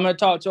 I'm going to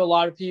talk to a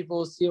lot of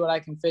people, see what I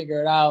can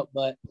figure it out.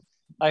 But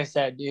like I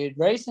said, dude,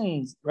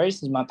 racing's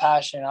my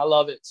passion. I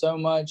love it so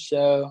much.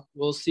 So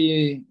we'll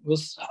see.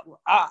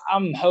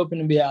 I'm hoping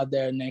to be out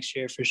there next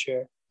year for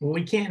sure. Well,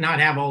 we can't not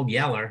have old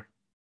Yeller.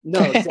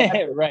 No,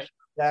 exactly. Right.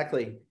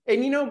 Exactly.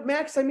 And,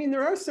 Max, I mean,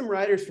 there are some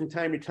riders from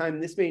time to time,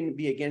 this may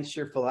be against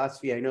your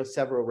philosophy. I know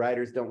several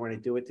riders don't want to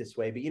do it this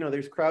way, but,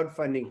 there's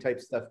crowdfunding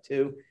type stuff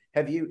too.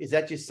 Is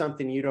that just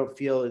something you don't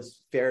feel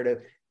is fair to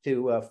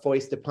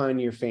foist upon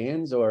your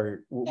fans,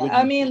 or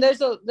I mean,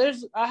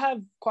 I have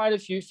quite a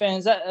few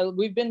fans that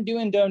we've been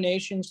doing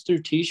donations through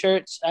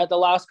t-shirts at the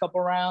last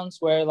couple rounds,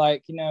 where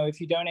like, if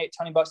you donate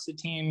 $20 to the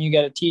team, you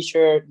get a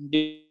t-shirt, and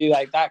do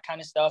like that kind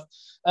of stuff.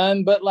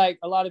 But like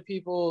a lot of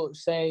people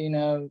say,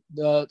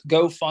 the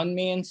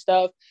GoFundMe and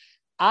stuff.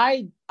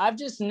 I've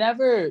just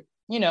never,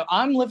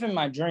 I'm living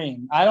my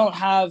dream. I don't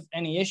have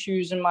any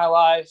issues in my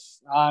life.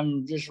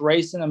 I'm just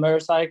racing a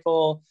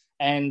motorcycle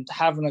and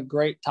having a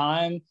great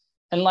time.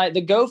 And like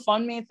the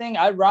GoFundMe thing,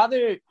 I'd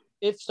rather,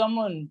 if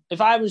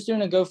I was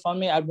doing a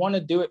GoFundMe, I'd want to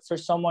do it for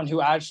someone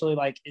who actually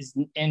like is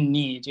in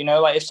need,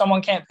 like if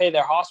someone can't pay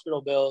their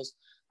hospital bills,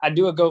 I'd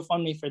do a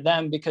GoFundMe for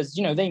them, because,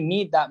 they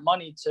need that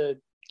money to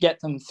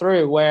get them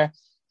through. Where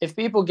if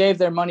people gave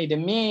their money to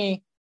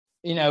me,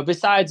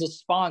 besides a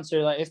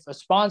sponsor, like if a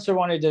sponsor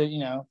wanted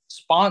to,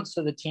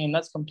 sponsor the team,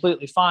 that's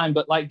completely fine.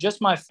 But like just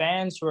my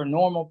fans who are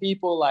normal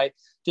people, like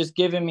just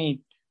giving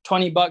me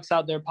 $20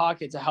 out their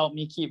pocket to help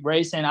me keep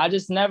racing, I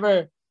just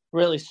never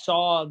really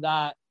saw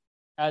that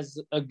as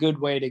a good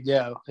way to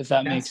go, if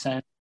that makes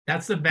sense.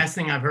 That's the best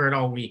thing I've heard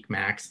all week,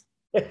 Max.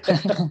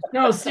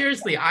 No,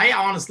 seriously, I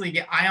honestly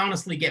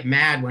get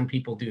mad when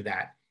people do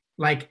that.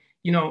 Like,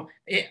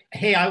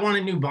 hey, I want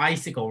a new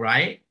bicycle,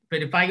 right?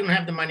 But if I don't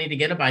have the money to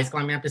get a bicycle,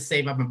 I'm gonna have to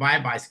save up and buy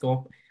a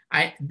bicycle.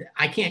 I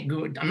can't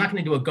go. I'm not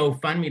going to do a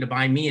GoFundMe to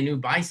buy me a new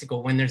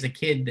bicycle when there's a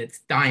kid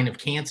that's dying of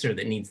cancer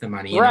that needs the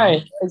money.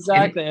 Right,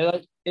 exactly.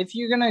 Like, if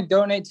you're going to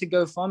donate to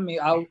GoFundMe,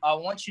 I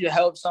want you to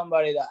help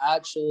somebody that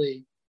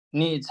actually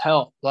needs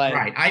help. Like,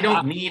 right. I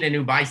don't need a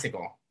new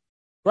bicycle.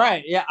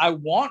 Right. Yeah, I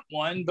want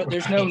one, but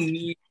there's no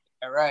need.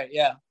 Right.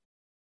 Yeah.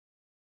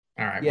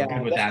 All right. Yeah, we're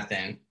good with that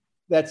then.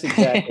 That's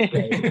exactly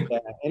right.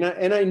 Yeah.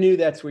 And I knew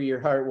that's where your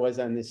heart was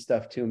on this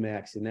stuff too,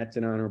 Max, and that's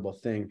an honorable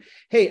thing.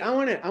 Hey, I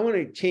want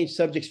to change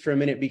subjects for a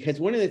minute, because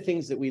one of the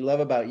things that we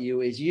love about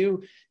you is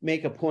you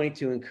make a point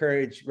to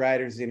encourage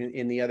riders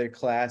in the other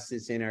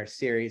classes in our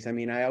series. I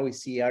mean, I always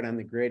see you out on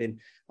the grid in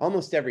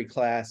almost every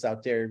class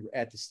out there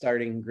at the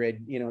starting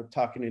grid,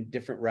 talking to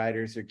different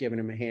riders or giving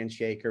them a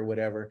handshake or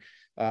whatever,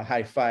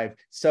 high five.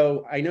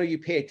 So I know you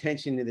pay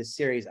attention to this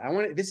series.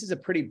 This is a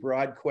pretty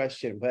broad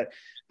question, but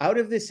out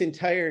of this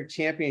entire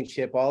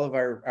championship, all of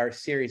our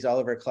series, all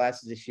of our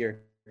classes this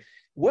year,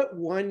 what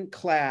one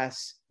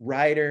class,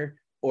 rider,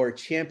 or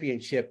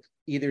championship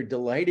either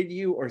delighted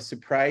you or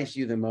surprised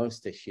you the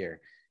most this year?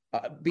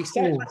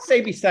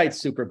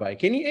 Besides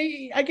Superbike.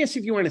 And I guess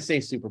if you want to say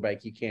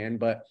Superbike, you can,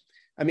 but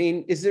I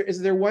mean, is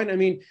there one? I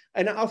mean,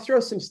 and I'll throw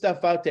some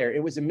stuff out there.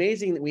 It was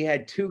amazing that we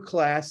had two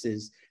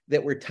classes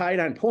that were tied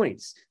on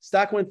points.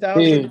 Stock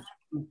 1000.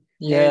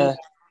 Yeah.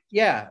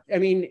 Yeah, I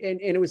mean,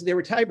 and there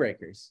were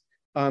tiebreakers.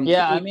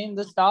 Yeah, I mean,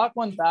 the stock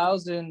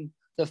 1000,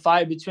 the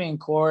fight between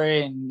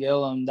Corey and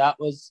Gillum, that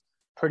was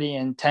pretty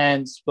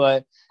intense.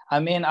 But I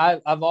mean,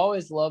 I've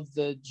always loved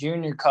the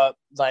Junior Cup,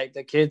 like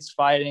the kids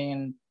fighting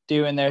and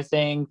doing their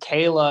thing.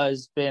 Kayla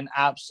has been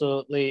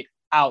absolutely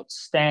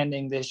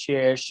outstanding this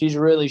year. She's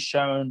really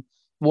shown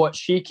what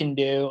she can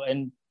do,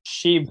 and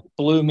she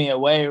blew me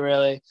away,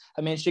 really.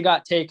 I mean, she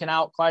got taken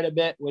out quite a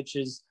bit, which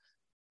is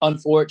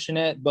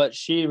unfortunate, but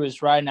she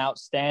was riding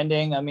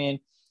outstanding. I mean,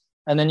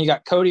 and then you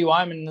got Cody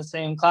Wyman in the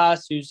same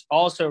class, who's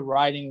also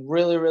riding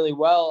really, really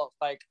well,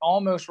 like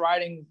almost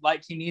riding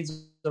like he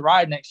needs to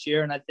ride next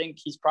year. And I think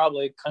he's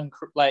probably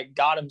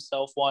got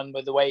himself one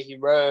with the way he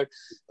rode.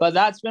 But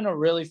that's been a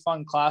really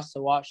fun class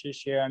to watch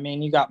this year. I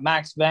mean, you got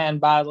Max Van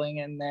battling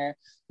in there.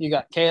 You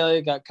got Kayla,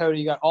 you got Cody,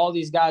 you got all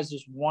these guys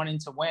just wanting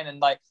to win. And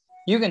like,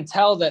 you can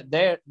tell that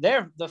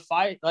they're the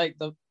fight,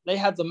 they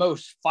have the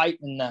most fight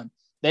in them.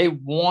 They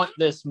want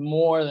this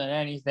more than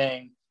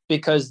anything,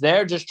 because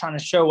they're just trying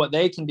to show what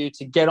they can do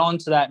to get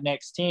onto that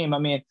next team. I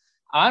mean,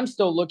 I'm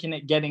still looking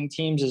at getting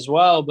teams as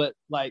well, but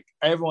like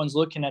everyone's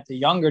looking at the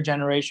younger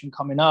generation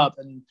coming up.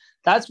 And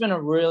that's been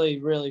a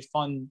really, really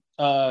fun,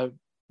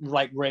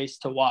 race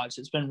to watch.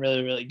 It's been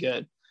really, really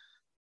good.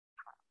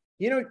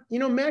 You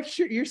know, Max,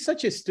 you're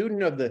such a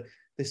student of the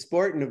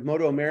sport and of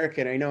Moto America.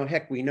 And I know,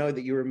 heck, we know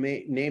that you were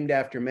named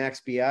after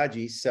Max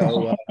Biaggi.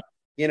 So,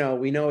 you know,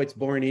 we know it's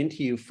born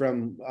into you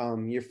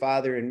from your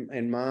father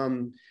and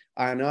mom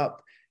on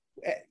up.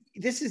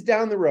 This is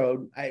down the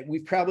road.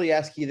 We've probably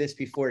asked you this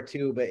before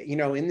too, but you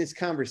know, in this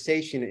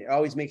conversation, it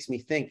always makes me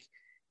think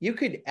you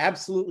could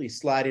absolutely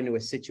slide into a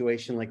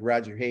situation like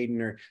Roger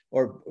Hayden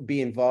or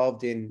be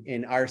involved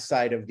in our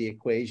side of the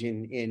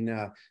equation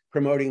in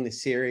promoting the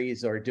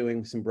series or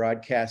doing some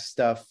broadcast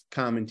stuff,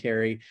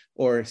 commentary,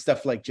 or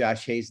stuff like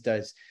Josh Hayes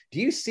does. Do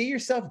you see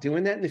yourself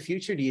doing that in the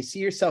future? Do you see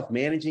yourself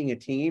managing a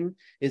team?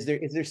 Is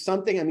there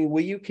something, I mean,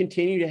 will you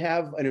continue to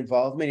have an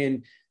involvement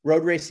in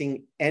road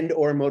racing and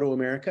or Moto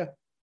America?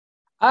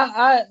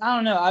 I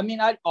don't know. I mean,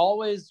 I'd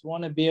always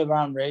want to be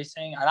around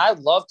racing, and I'd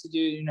love to do,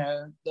 you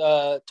know,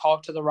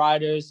 talk to the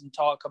riders and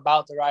talk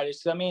about the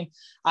riders. I mean,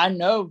 I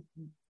know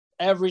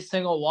every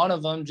single one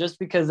of them, just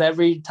because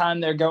every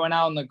time they're going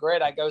out on the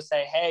grid, I go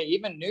say, hey,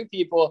 even new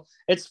people.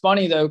 It's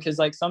funny though, because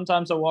like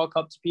sometimes I walk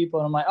up to people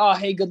and I'm like, oh,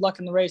 hey, good luck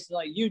in the race. And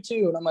like, you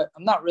too. And I'm like,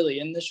 I'm not really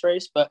in this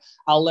race, but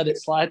I'll let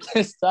it slide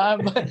this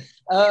time. But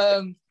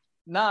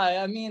nah,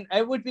 I mean,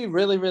 it would be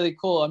really, really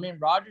cool. I mean,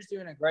 Roger's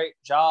doing a great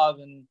job,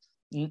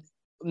 and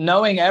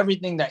knowing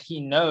everything that he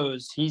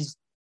knows, he's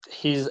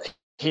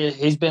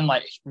been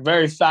like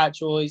very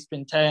factual. He's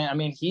been telling, I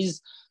mean,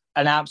 he's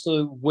an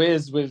absolute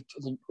whiz with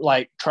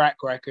like track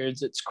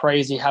records. It's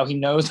crazy how he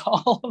knows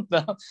all of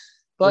them.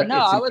 But no,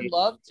 I would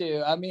love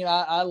to. I mean,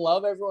 I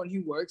love everyone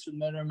who works with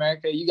Moto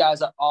America. You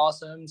guys are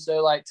awesome.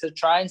 So like to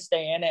try and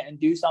stay in it and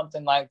do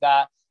something like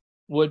that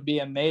would be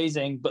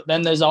amazing. But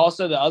then there's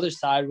also the other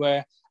side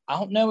where I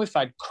don't know if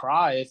I'd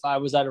cry if I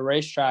was at a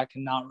racetrack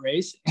and not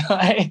racing.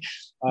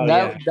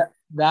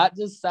 That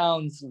just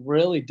sounds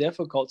really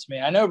difficult to me.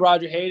 I know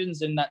Roger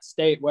Hayden's in that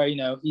state where, you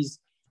know, he's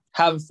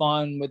having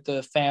fun with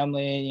the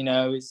family, you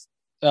know, he's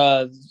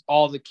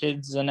all the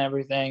kids and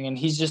everything, and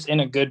he's just in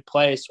a good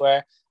place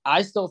where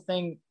I still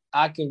think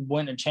I could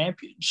win a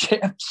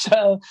championship.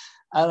 So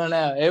I don't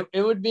know.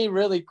 It would be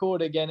really cool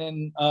to get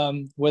in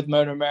with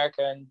Moto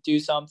America and do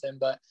something,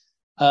 but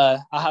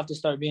I'll have to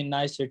start being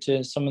nicer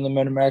to some of the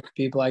Moto America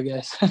people, I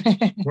guess.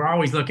 We're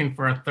always looking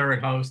for a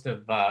third host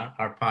of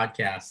our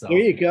podcast. So. There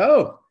you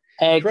go.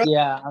 Heck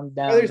yeah, I'm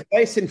down. Brothers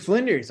Bice and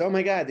Flinders. Oh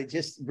my God, it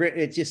just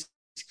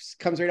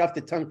comes right off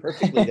the tongue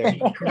perfectly there.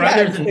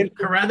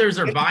 Carruthers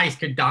or Bice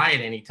could die at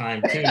any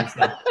time too.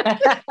 So.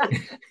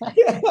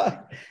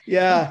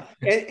 yeah.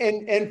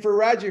 And for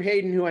Roger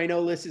Hayden, who I know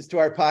listens to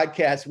our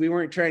podcast, we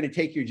weren't trying to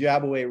take your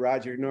job away,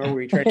 Roger, nor were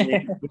we trying to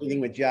make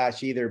anything with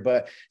Josh either.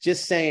 But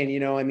just saying, you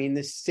know, I mean,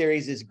 this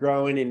series is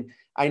growing, and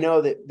I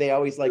know that they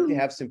always like to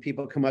have some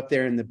people come up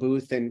there in the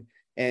booth and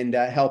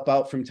help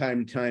out from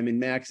time to time. And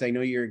Max, I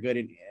know you're a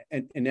good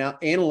an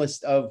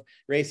analyst of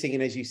racing,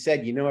 and as you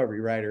said, you know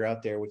every rider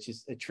out there, which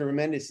is a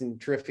tremendous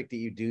and terrific that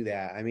you do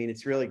that. I mean,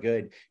 it's really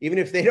good, even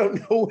if they don't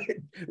know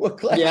what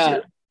class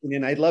you're in.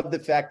 And I love the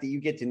fact that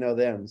you get to know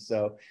them.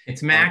 So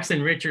it's Max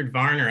and Richard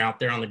Varner out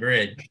there on the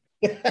grid.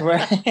 That's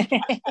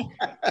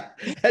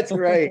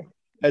right.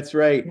 That's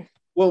right.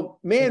 Well,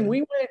 man, we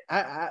went.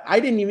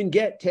 I didn't even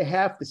get to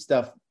half the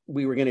stuff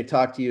we were going to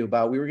talk to you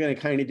about. We were going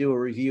to kind of do a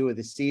review of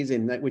the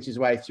season, which is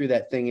why I threw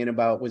that thing in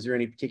about, was there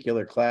any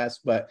particular class?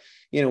 But,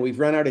 you know, we've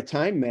run out of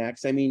time,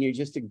 Max. I mean, you're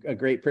just a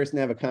great person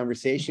to have a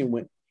conversation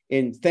with.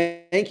 And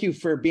thank you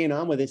for being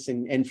on with us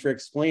and for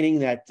explaining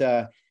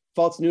that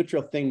false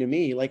neutral thing to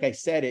me. Like I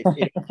said, it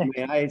in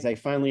my eyes, I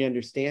finally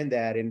understand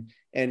that. And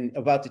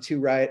about the two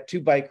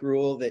bike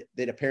rule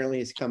that apparently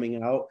is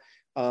coming out.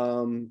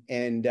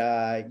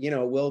 You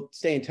know, we'll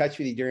stay in touch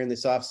with you during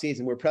this off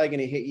season. We're probably going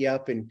to hit you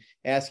up and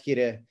ask you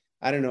to,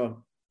 I don't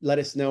know, let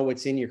us know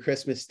what's in your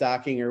Christmas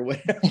stocking or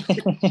whatever.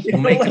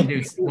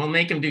 We'll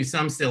make them do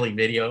some silly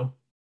video.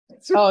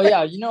 Oh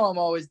yeah, you know I'm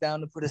always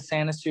down to put a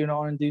Santa suit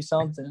on and do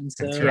something.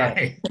 So That's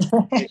right.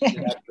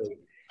 Exactly.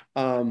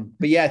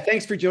 But yeah,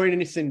 thanks for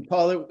joining us. And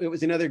Paul, it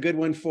was another good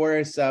one for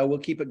us. We'll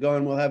keep it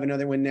going. We'll have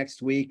another one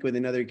next week with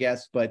another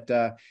guest. But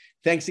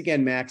thanks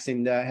again, Max,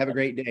 and have a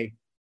great day.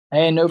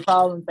 Hey, no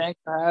problem.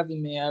 Thanks for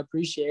having me. I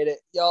appreciate it.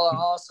 Y'all are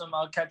awesome.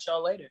 I'll catch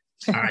y'all later.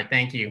 All right.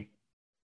 Thank you.